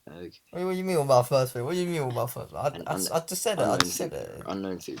see. Okay. What do you mean about first thing? What do you mean about first? I just said it.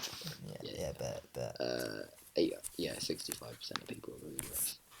 Unknown superhero. Yeah. Bet. 65% of people agree with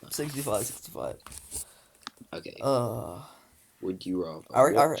us. 65. Okay. Would you rather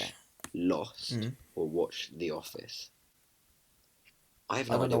watch Lost or watch The Office? I have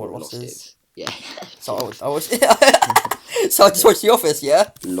no idea what Lost is. Yeah. So I watched. So I just watched The Office. Yeah.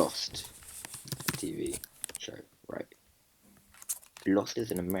 Lost TV show, right? Lost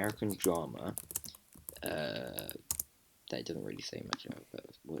is an American drama. That doesn't really say much about it, but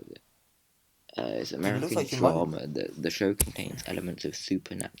what is it? It's an American drama. The show contains elements of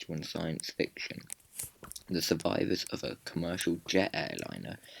supernatural and science fiction. The survivors of a commercial jet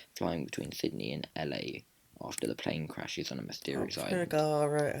airliner flying between Sydney and LA after the plane crashes on a mysterious island. Bro,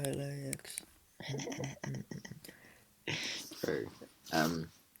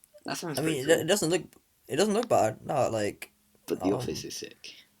 that sounds. I mean, it doesn't look bad. No, like. But The Office is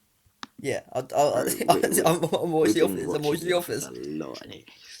sick. Yeah, I'm Bro, watching The we've Office. been I'm watching The Office. a lot, and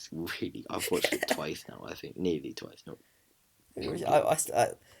it's really. I've watched it twice now. I think nearly twice. Not.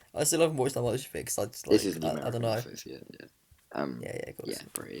 I still haven't watched that much of it because I just This is the I don't American know. Office. Yeah. Yeah, of course. Yeah,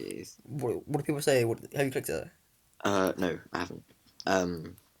 bro. It is. What do people say? Have you clicked it? No, I haven't.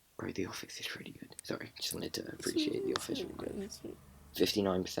 Bro, The Office is really good. Sorry, just wanted to appreciate The Office.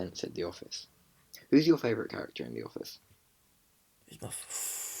 59% said The Office. Who's your favourite character in The Office?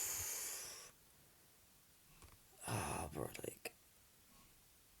 Bro, like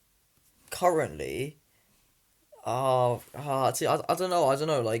currently, see, I don't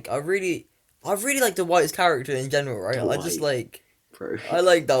know. Like, I really like Dwight's character in general, right? I just Dwight. like, Bro. I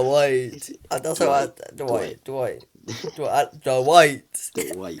like Dwight. That's how I Dwight. Dwight.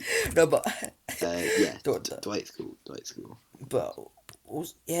 No, but Yeah, Dwight. Dwight's cool. Dwight's cool. But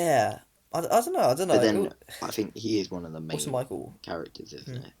yeah, I don't know. But then I think he is one of the main What's Michael? characters,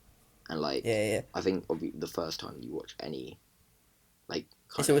 isn't it? And like, Yeah. I think the first time you watch any, like,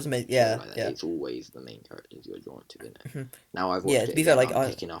 It's always amazing. Yeah, like that, yeah. it's always the main characters you're drawn to, isn't it? Mhm. Now I've watched Yeah, it to be again, fair, like, I'm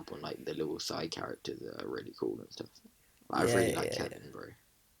picking up on like the little side characters that are really cool and stuff. Like, I really like Kevin, bro.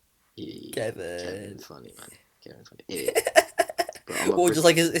 Kevin. Kevin's funny, man. Kevin's funny. Yeah. Or just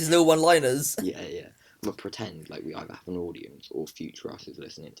like his little one-liners. Yeah. I'm gonna pretend like we either have an audience or future us is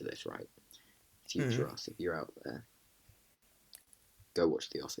listening to this, right? Future us, if you're out there, go watch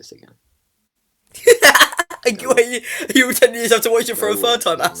The Office again. You pretending yourself to watch it for a third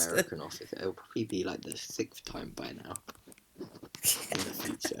time, The Aston. American Office. It'll probably be like the 6th time by now. In the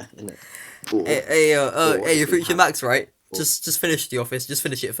future, innit? Hey, you're future Max, right? Just finish The Office. Just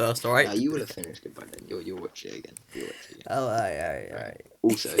finish it first, all right? Yeah, you will have finished it by then. You'll watch it again. Oh, alright.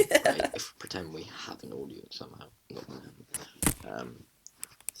 Also, right, if pretend we have an audience somehow,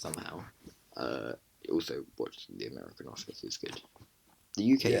 somehow, also watch The American Office. It's good.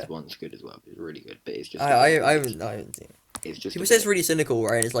 The UK one's good as well. It's really good, but it's just. I haven't seen it. It's just. People say it's really cynical,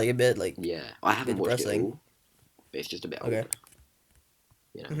 right? It's like a bit like. Yeah, I haven't watched it depressing. all, but it's just a bit older.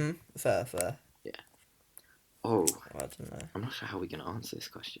 You know. Fair. Yeah. Oh. I don't know. I'm not sure how we're gonna answer this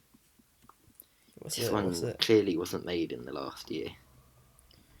question. What's This it? one clearly wasn't made in the last year.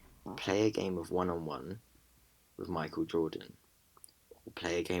 Play a game of one-on-one with Michael Jordan, or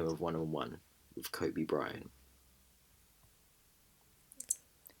play a game of one-on-one with Kobe Bryant.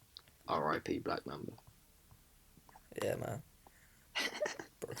 R.I.P. Black Mamba. Yeah, man.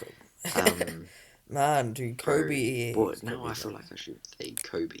 Man, dude, Kobe. But now I feel like I should say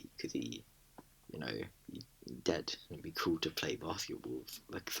Kobe because he's dead. It'd be cool to play basketball with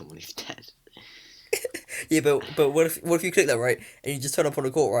like someone who's dead. Yeah, but what if you click that, right, and you just turn up on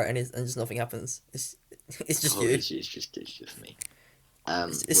the court, right, and just nothing happens? It's just you. It's just me.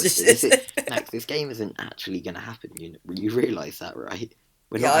 Max, this game isn't actually gonna happen. You realise that, right?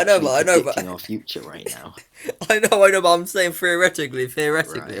 We're not I know, but predicting our future right now. I know, but I'm saying theoretically,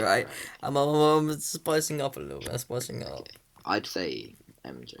 right? I'm spicing up a little bit. Okay. I'd say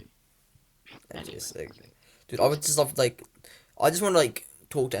MJ. Anyway, dude, I would just love I just want to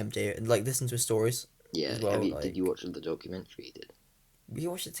talk to MJ and listen to his stories. Yeah, as well, did you watch the documentary he did? We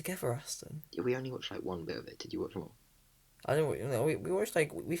watched it together, Aston. Yeah, we only watched one bit of it. Did you watch more? I didn't. We watched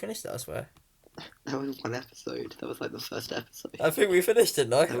we finished it, I swear. That was one episode. That was the first episode. I think we finished it,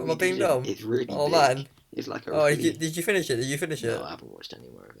 no? Am I being dumb? It's really big. Man. It's like a. Oh, really... did you finish it? No, I haven't watched any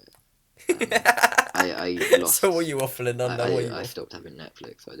more of it. I lost. So what are you waffling on? I stopped having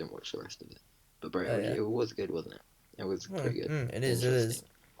Netflix, so I didn't watch the rest of it. But bro, it was good, wasn't it? It was pretty good. It is.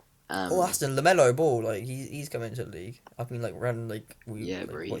 Aston LaMelo Ball, he's coming into the league. I've been running yeah,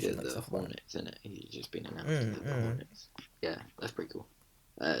 bro, he's in the Hornets, isn't it? He's just been announced in the Hornets. Yeah, that's pretty cool.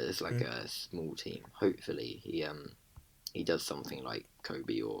 It's a small team. Hopefully, he does something like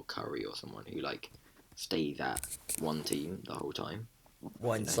Kobe or Curry or someone who stays at one team the whole time.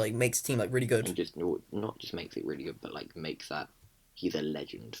 Once makes the team really good. And just not just makes it really good, but makes that he's a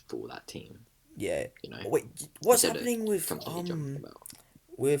legend for that team. Yeah. You know. Wait, what's happening with Akumpo?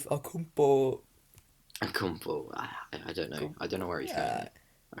 Akumpo, I don't know. I don't know where he's going.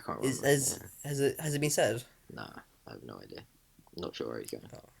 I can't remember. Has it been said? No, I have no idea. I'm not sure where he's going.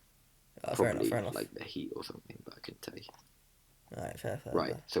 Probably fair enough. The Heat or something, but I couldn't tell you. Alright, fair.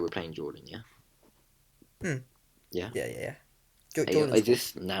 Right, so we're playing Jordan, yeah? Yeah? Yeah. Is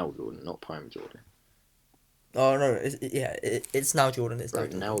this now Jordan, not Prime Jordan? Oh, no, it's now Jordan. It's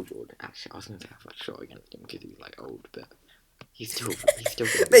now Jordan. Actually, I was going to say I have a shot against him because he's old, but he's still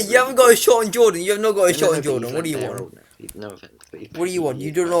Mate, you haven't got a shot on Jordan. You have not got a shot on Jordan. What do you want? No offense. But What do you want?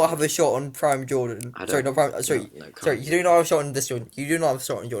 You do not have a shot on Prime Jordan. Sorry, not Prime. Sorry, no, sorry. You do not have a shot on this Jordan. You do not have a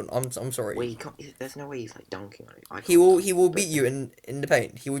shot on Jordan. I'm sorry. Wait, he can't, there's no way he's like dunking on it. He will beat you in the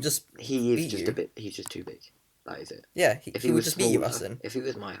paint. He will just. He is beat just you. a bit. He's just too big. That is it. Yeah, If he will was just smaller, beat you, Aston. If he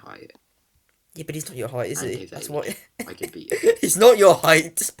was my height, Yeah, but he's not your height, is and he? his That's age, what. I could beat him. He's not your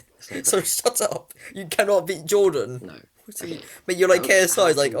height. No So shut up. You cannot beat Jordan. No. So Okay. but you're like KSI,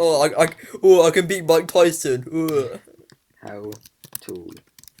 it's like, I can beat Mike Tyson. Ugh. How tall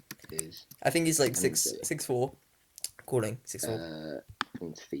is I think he's like MJ? 6'4". Calling 6'4".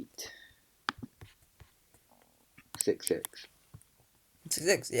 In feet? 6'6".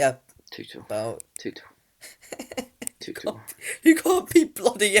 6'6", yeah. Too tall. About. Too tall. Too tall. You can't beat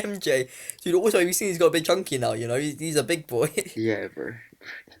bloody MJ. Dude, also, have you seen he's got a big chunky now, you know? He's a big boy. Yeah, bro.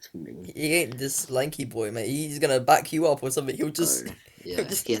 That's mean. He ain't this lanky boy, mate. He's gonna back you up or something. He'll just. Oh, yeah,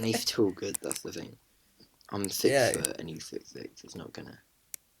 just- and he's tall good, that's the thing. I'm 6 foot and he's 6'6". It's not gonna...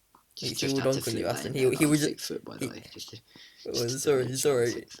 He Just will have to dunk on you, slip that Aston. in He there. will I'm just. 6 foot, by the way. Oh, Just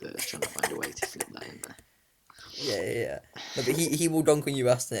sorry. trying to find a way to slip that in there. Yeah. No, but he will dunk on you,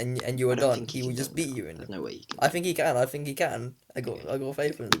 Aston, and you are I don't done. think He will can just dunk beat now. you in There's it. no way he can. I think he can. I got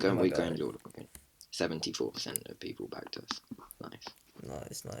faith in him. We're going Jordan. 74% of people backed us.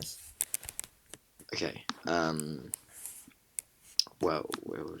 Nice. Nice. Okay. Well,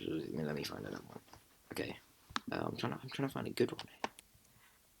 let me find another one. Okay. I'm trying to find a good one.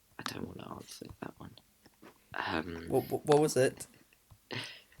 I don't want to answer that one. What was it?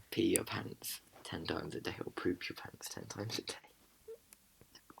 Pee your pants 10 times a day or poop your pants 10 times a day.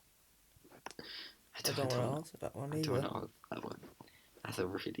 I don't want to answer that one I either. don't want to answer that one. That's a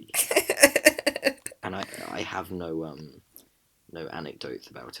really... And I have no anecdotes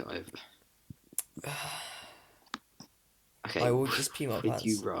about it either. Okay. I will just pee my Would pants.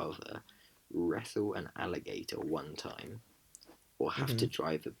 you rather wrestle an alligator one time or have to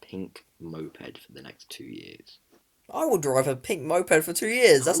drive a pink moped for the next 2 years? I will drive a pink moped for 2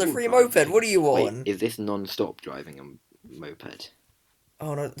 years. That's I a will free drive moped. What do you Wait, want? is this non-stop driving a moped?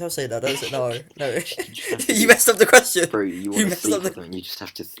 Oh no! Don't say that. Don't say no. just have to You messed up the question. Bro, you want to messed sleep up with them, you just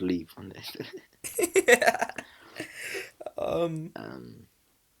have to sleep on this.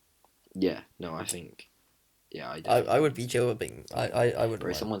 Yeah, no, I think... Yeah, I would be chill with being... I would Bro,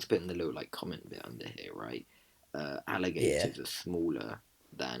 mind. someone's putting the little, like, comment bit under here, right? Alligators are smaller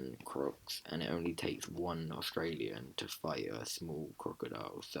than crocs, and it only takes one Australian to fight a small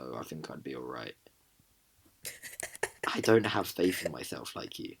crocodile, so I think I'd be alright. I don't have faith in myself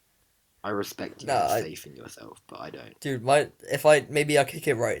like you. I respect you have faith in yourself, but I don't. Dude, maybe I kick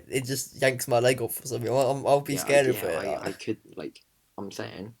it right, it just yanks my leg off or something. I'll be scared of it. I could, like, I'm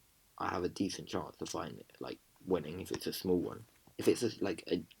saying, I have a decent chance to find it, like, winning if it's a small one. If it's, like,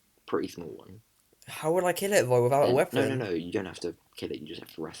 a pretty small one. How would I kill it, though, without a weapon? No, you don't have to kill it, you just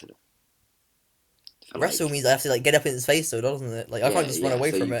have to wrestle it. Wrestle means I have to, like, get up in its face, though, doesn't it? Like, I can't just run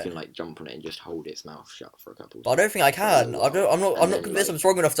away from it. So you can, like, jump on it and just hold its mouth shut for a couple of But I don't think I can. I'm not convinced I'm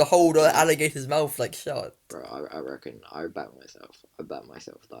strong enough to hold an alligator's mouth, like, shut. Bro, I reckon, I bet myself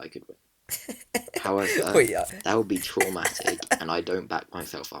that I could win. However, Wait, that would be traumatic, and I don't back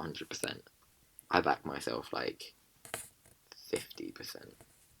myself 100%. I back myself, like, 50%.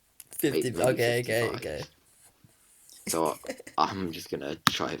 50, maybe okay. 55. So, I'm just gonna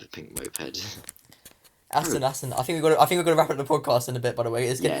try the pink moped. Aston, I think we're gonna wrap up the podcast in a bit. By the way,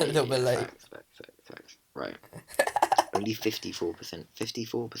 it's getting a little bit late. Facts. Right. Only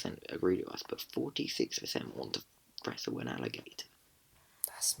 54% agree with us, but 46% want to wrestle an alligator.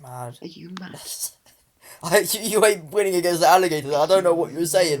 That's mad. Are you mad? You ain't winning against an alligator. I don't know what you're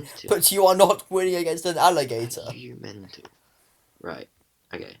saying, but you are not winning against an alligator. Are you mental? Right.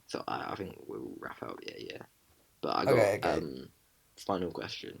 Okay. So I think we'll wrap up. Yeah. But I got final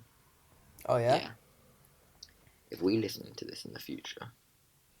question. Oh yeah. If we listening to this in the future,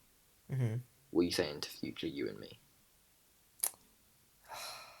 what are you saying to future you and me?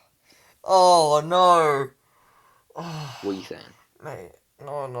 Oh no. What are you saying? Mate,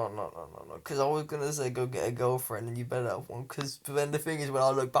 no. Because I was gonna say go get a girlfriend and you better have one. But then the thing is, when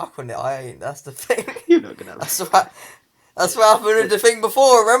I look back on it, I ain't. That's the thing. You're not gonna have. That's what happened with the thing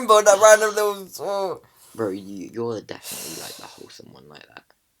before. Remember that random little. Oh. Bro, you're definitely like the wholesome one like that.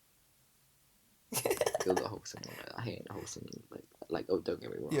 You're the wholesome one. I hate wholesome. Like, oh, don't get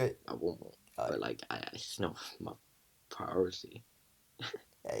me wrong. Yeah. I want one, but like, it's not my priority.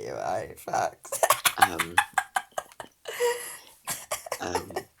 Yeah, you're right. Facts.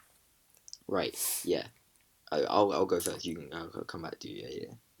 Right. Yeah. I'll go first. You can. I'll come back to you.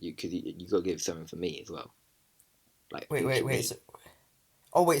 Yeah. You gotta give something for me as well. Like. Wait.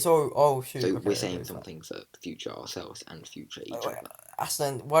 Oh wait, so shoot. So Okay, we're okay, saying fine. something for future ourselves and future each Wait, other.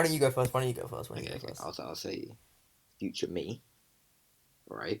 Aslan, why don't you go first? Why don't you go first? Why don't Okay, you go okay. first? I'll say future me,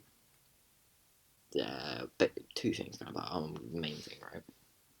 right? But two things kind of main thing, right?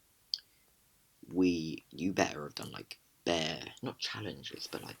 You better have done like bare, not challenges,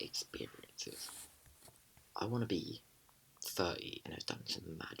 but like experiences. I want to be 30 and have done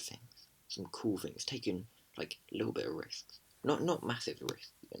some mad things, some cool things, taken like a little bit of risks. Not massive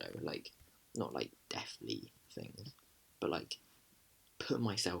risks, like not like deathly things, but like put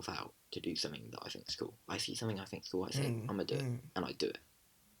myself out to do something that I think is cool. I see something I think is cool, I say I'm gonna do it, and I do it.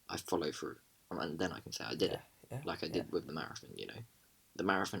 I follow through, and then I can say I did Yeah, it, yeah, like I yeah. did with the marathon. The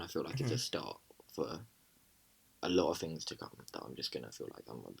marathon I feel like is a Mhm. start for a lot of things to come that I'm just gonna feel like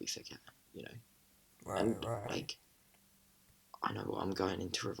I'm gonna be sick at, Right, and right. like I know I'm going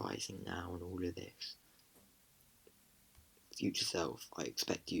into revising now and all of this. Future self, I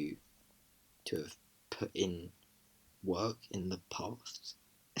expect you to have put in work in the past.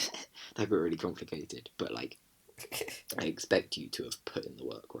 That got really complicated, but like I expect you to have put in the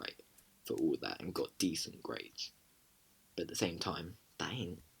work, right, for all that and got decent grades. But at the same time, that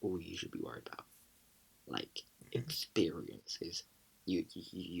ain't all you should be worried about. Like experiences,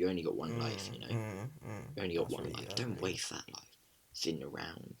 you only got one life, You only got That's one really, life. that's Don't really. waste that life sitting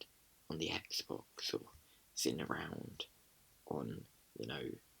around on the Xbox or sitting around on,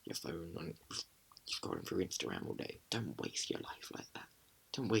 your phone on scrolling through Instagram all day. Don't waste your life like that.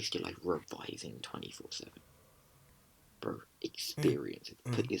 Don't waste your life revising 24/7. Bro, Mm, experience it.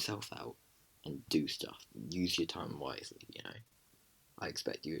 mm. Put yourself out and do stuff. Use your time wisely. I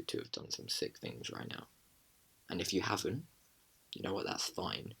expect you to have done some sick things right now. And if you haven't, you know what, that's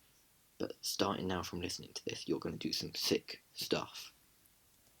fine. But starting now from listening to this, you're going to do some sick stuff.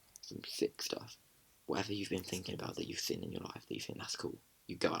 Some sick stuff. Whatever you've been thinking about that you've seen in your life that you think that's cool,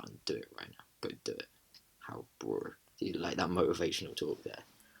 you go out and do it right now. Go do it. How bro? Do you like that motivational talk there?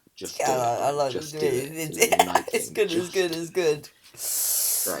 Just Yeah, do it, bro. I like Just it. do it. It's a It's, little Nike it's thing. good. It's good. Just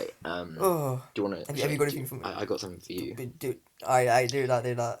It's good. right. Oh, Do you want to? have you got anything for me? I got something for you. I do that.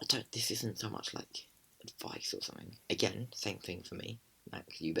 Do that. I don't. This isn't so much like advice or something. Again, same thing for me.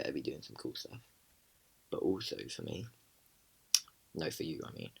 Max, you better be doing some cool stuff. But also for me, no, for you,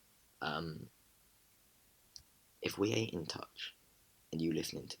 I mean, um, if we ain't in touch and you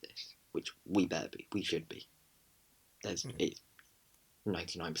listening to this, which we better be, we should be. It's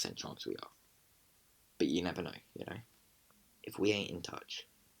 99% chance we are, but you never know. If we ain't in touch,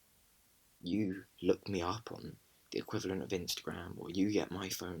 you look me up on the equivalent of Instagram, or you get my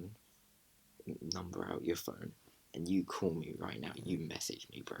phone number out your phone, and you call me right now. You message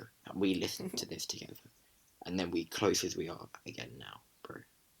me, bro, and we listen to this together, and then we close as we are again now, bro.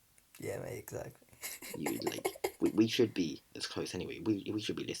 Yeah, mate. Exactly. You like we should be as close anyway. We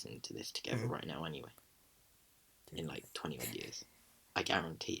should be listening to this together right now anyway. In like 20 odd years, I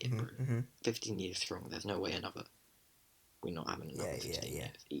guarantee it, bro. 15 years strong. There's no way we're not having another Yeah, yeah, 15 yeah.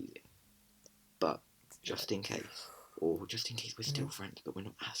 years easy. But just in case, or just in case we're still friends, but we're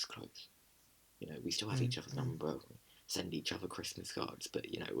not as close. We still have each other's number. We send each other Christmas cards, but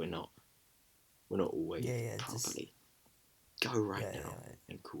we're not always Yeah, yeah. Just properly. Go right yeah, now yeah.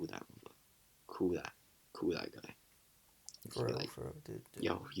 and call that guy. Just For be real, like, for real, dude.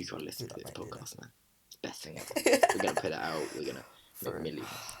 yo, you gotta listen Do to that, this mate. Do podcast, man. It's the best thing ever. that. We're gonna put it out. We're gonna For make real. millions.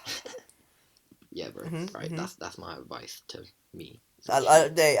 Yeah, bro. Right. That's my advice to me. I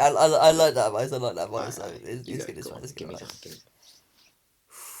like that advice. I like that Alright, advice. alright. You It's go. good. It's Go fine. on. It's good Give me some. advice. Give me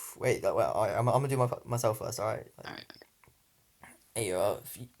some. Wait, well, I'm gonna do myself first. All right. Like, Alright.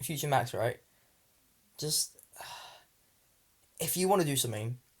 hey, future Max, right? Just if you want to do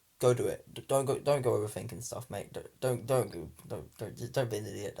something, go do it. Don't go overthinking stuff, mate. Just don't be an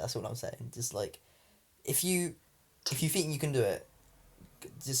idiot. That's what I'm saying. Just like if you think you can do it,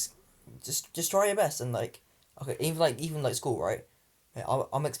 just just try your best and like okay, even like school, right? Yeah,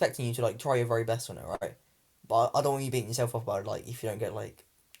 I'm expecting you to like try your very best on it, right? But I don't want you beating yourself up about it, like if you don't get like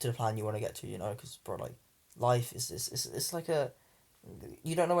to the plan you want to get to, because bro, like life is it's like a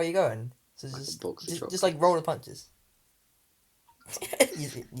you don't know where you're going, so Like a box of just like roll chocolates. the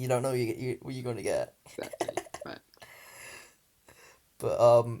punches. You don't know what you're gonna get. Exactly. Right.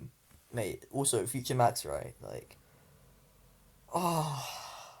 But mate, also future Max, right? Like, oh,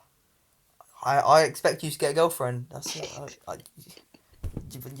 I expect you to get a girlfriend. That's it.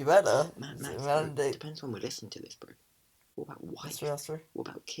 You better. Man, Max, bro. Man, Depends when we listen to this, bro. What about that's true. wife? That's true. What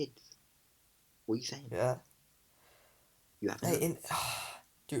about kids? What are you saying? Yeah. You having Hey, none?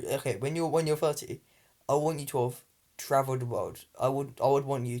 dude. Okay, when you're 30, I want you to have traveled the world. I would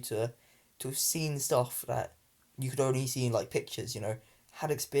want you to have seen stuff that you could only see in like pictures.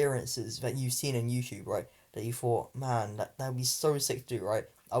 had experiences that you've seen on YouTube, right? That you thought, man, that'd be so sick to do, right?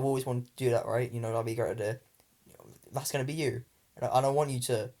 I've always wanted to do that, right? That'd be a great idea. That's gonna be you, and I don't want you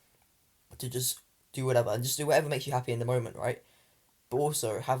to just do whatever and just do whatever makes you happy in the moment, right? But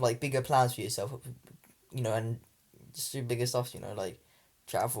also have like bigger plans for yourself, and just do bigger stuff, like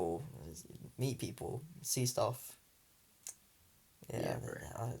travel, meet people, see stuff. Yeah, bro.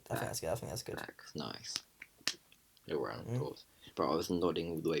 I think that's good. I think that's good. That's nice. No round of applause. Bro, I was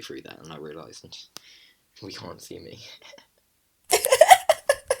nodding all the way through that, and I realised we can't see me.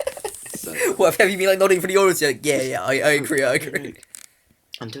 So, What have you been like nodding for the audience? Like, yeah, I agree. no.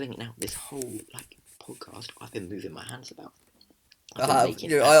 I'm doing it now. This whole podcast, I've been moving my hands about. I've been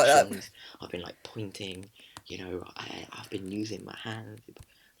making actions. I've been pointing. I've been using my hands.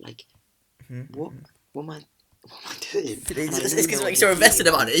 Like, what am I doing? It's because it makes you invested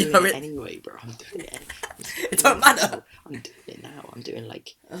about it. You know what I mean? Anyway, bro, I'm doing it. It don't matter. I'm doing it now. I'm doing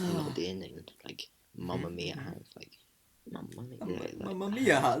nodding and Mamma Mia hands, Mamma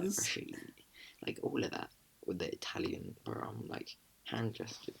Mia hands. All of that with the Italian, bro. I'm hand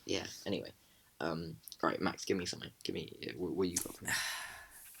gestures. Yeah. Anyway, right, Max, give me something. Give me what you got for me.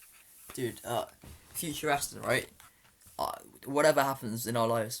 Dude, future Aston, right? Whatever happens in our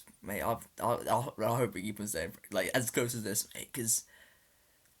lives, mate, I hope we keep on staying as close as this, mate. Because,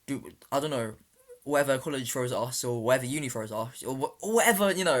 dude, I don't know, whatever college throws at us or whatever uni throws at us or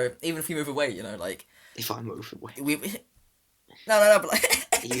whatever, even if we move away, If I move away, no, but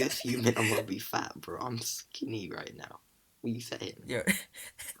you assuming I'm gonna be fat, bro? I'm skinny right now. What are you saying? Yeah.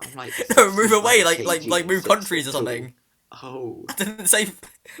 I'm no, move away, kg, move countries or something. Oh. I didn't say.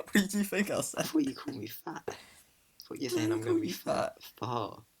 What did you think I said? I thought you called me fat. I thought you're saying I'm gonna be fat.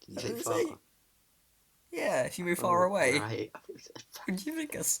 Far. Did you say far? Yeah, if you move far away. Right. What do you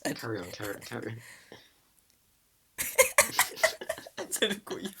think I said? Carry on. I didn't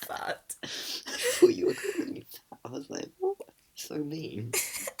call you fat. I thought you were calling me fat. I was like, what? So mean.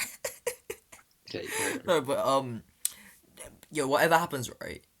 Okay, no, but whatever happens,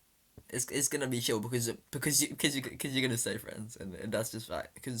 right? It's gonna be chill because you're gonna stay friends, and that's just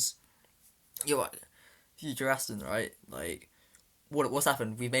fact. Because what, future Aston, right? What's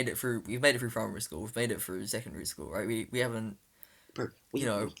happened? We've made it through primary school. We've made it through secondary school, right? We haven't. Bro, we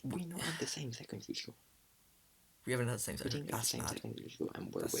not had the same secondary school. We haven't had the same secondary. We didn't have the same secondary school,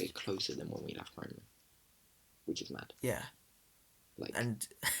 and we're closer than when we left primary, which is mad. Yeah. And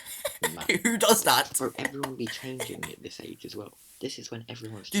mad. Who does that? Bro, everyone will be changing at this age as well. This is when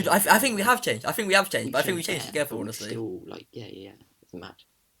everyone's Dude, I think we have changed. But I think we changed together, honestly. Still, yeah. It's mad.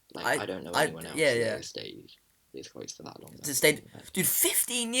 I don't know anyone else that stayed this close for that long. Dude,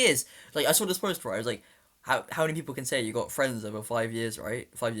 15 years! I saw this post, right? I was like, how many people can say you got friends over 5 years, right?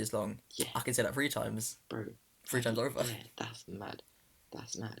 5 years long? Yeah. I can say that 3 times. Bro. 3 times over. Yeah, that's mad.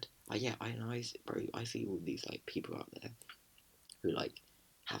 I see all these, people out there who,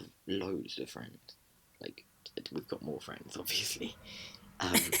 have loads of friends. We've got more friends, obviously.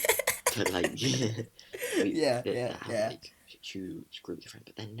 But, yeah. Huge groups of friends,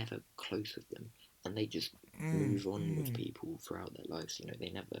 but they're never close with them. And they just move on with people throughout their lives, they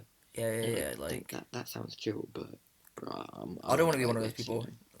never... Yeah, that sounds chill, but, bro, I don't want to be one of those people,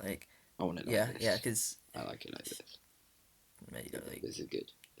 I want it this. Yeah, because... I like it like this. Mate, this is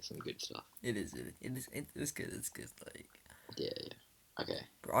good. It's some good stuff. It is good, it's good, Yeah. Okay.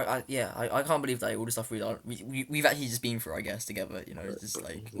 Bro, I can't believe that all the stuff we've actually just been through, I guess, together, it's just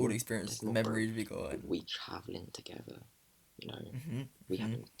all the experiences, the memories we got. And... We travelling together, we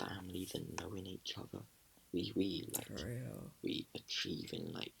having families and knowing each other. We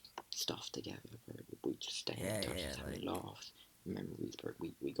achieving stuff together, bro. We just stay in touch, having laughs, memories, bro.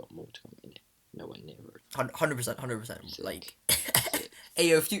 We got more to come in it. Nowhere near it. 100%. Hey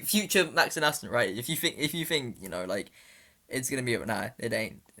yo, future Max and Aston, right? If you think it's gonna be it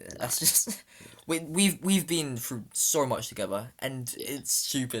ain't. That's just we've been through so much together, and it's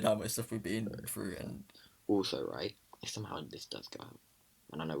stupid how much stuff we've been through. And also, right, if somehow this does go out,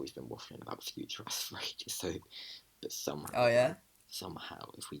 and I know we've been waffling about future us for ages, but somehow,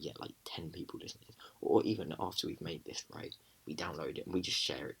 somehow, if we get 10 people listening, or even after we've made this, right, we download it and we just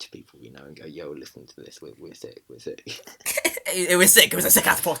share it to people we know and go, yo, listen to this, we're sick. It was sick. It was a sick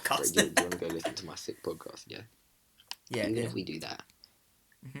ass podcast. Do you want to go listen to my sick podcast? Yeah. Yeah. Even if we do that,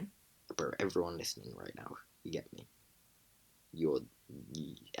 Mm-hmm. Bro, everyone listening right now, you get me.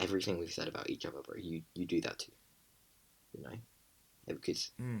 Everything we've said about each other, bro. You do that too. You know,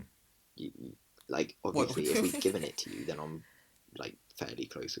 because you obviously if we've given it to you, then I'm fairly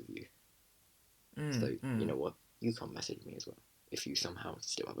close with you. So you know what? You come message me as well. If you somehow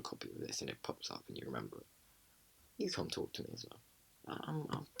still have a copy of this and it pops up and you remember it, you come talk to me as well.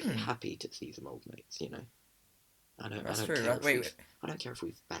 I'm happy to see some old mates. You know, That's I don't true. care if Wait, we've I don't care if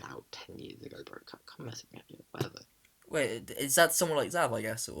we've fell out 10 years ago, bro. Come message me, whatever. wait. Is that someone like Zav, I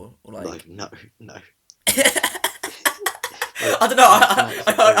guess, or like? No, no. I don't know.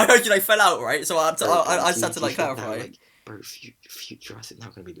 I heard you like fell out, right? So I just had to like clarify. Like, bro, future us is now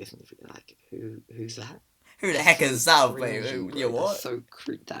going to be listening to it. Like, who's that? Who the heck is Zav, mate? Cringy, You bro. what? That's so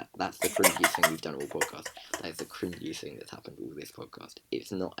that's the cringiest thing we've done all podcast. That is the cringiest thing that's happened all this podcast.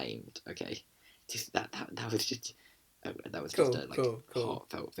 It's not aimed, okay? Just that was just Cool, just a like cool.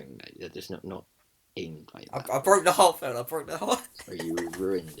 heartfelt thing. Like, just not aimed like that. I broke the heart, man. I broke the heart. Bro, you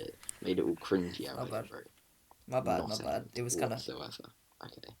ruined it. Made it all cringy out of it, bro. My bad. It was kind of. whatsoever.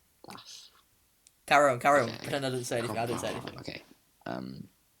 Okay, that's. Carry on. Okay. Pretend I didn't say anything. I didn't say anything. Okay.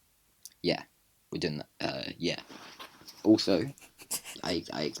 Yeah, we're doing that. Yeah. Also, I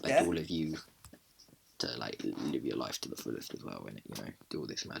expect all of you to like live your life to the fullest as well, and do all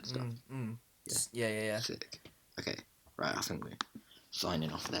this mad stuff. Yeah. Sick. Okay. Right. I think we're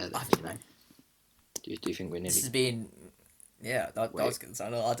signing off there. Then, Do you think we're nearly? This has been. Yeah, that was good. I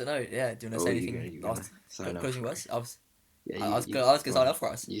don't know. Yeah, do you want to say anything? Closing words? I was going to sign off for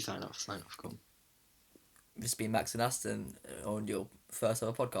us. You sign off. Cool. This has been Max and Aston on your first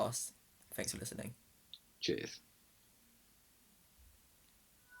ever podcast. Thanks for listening. Cheers.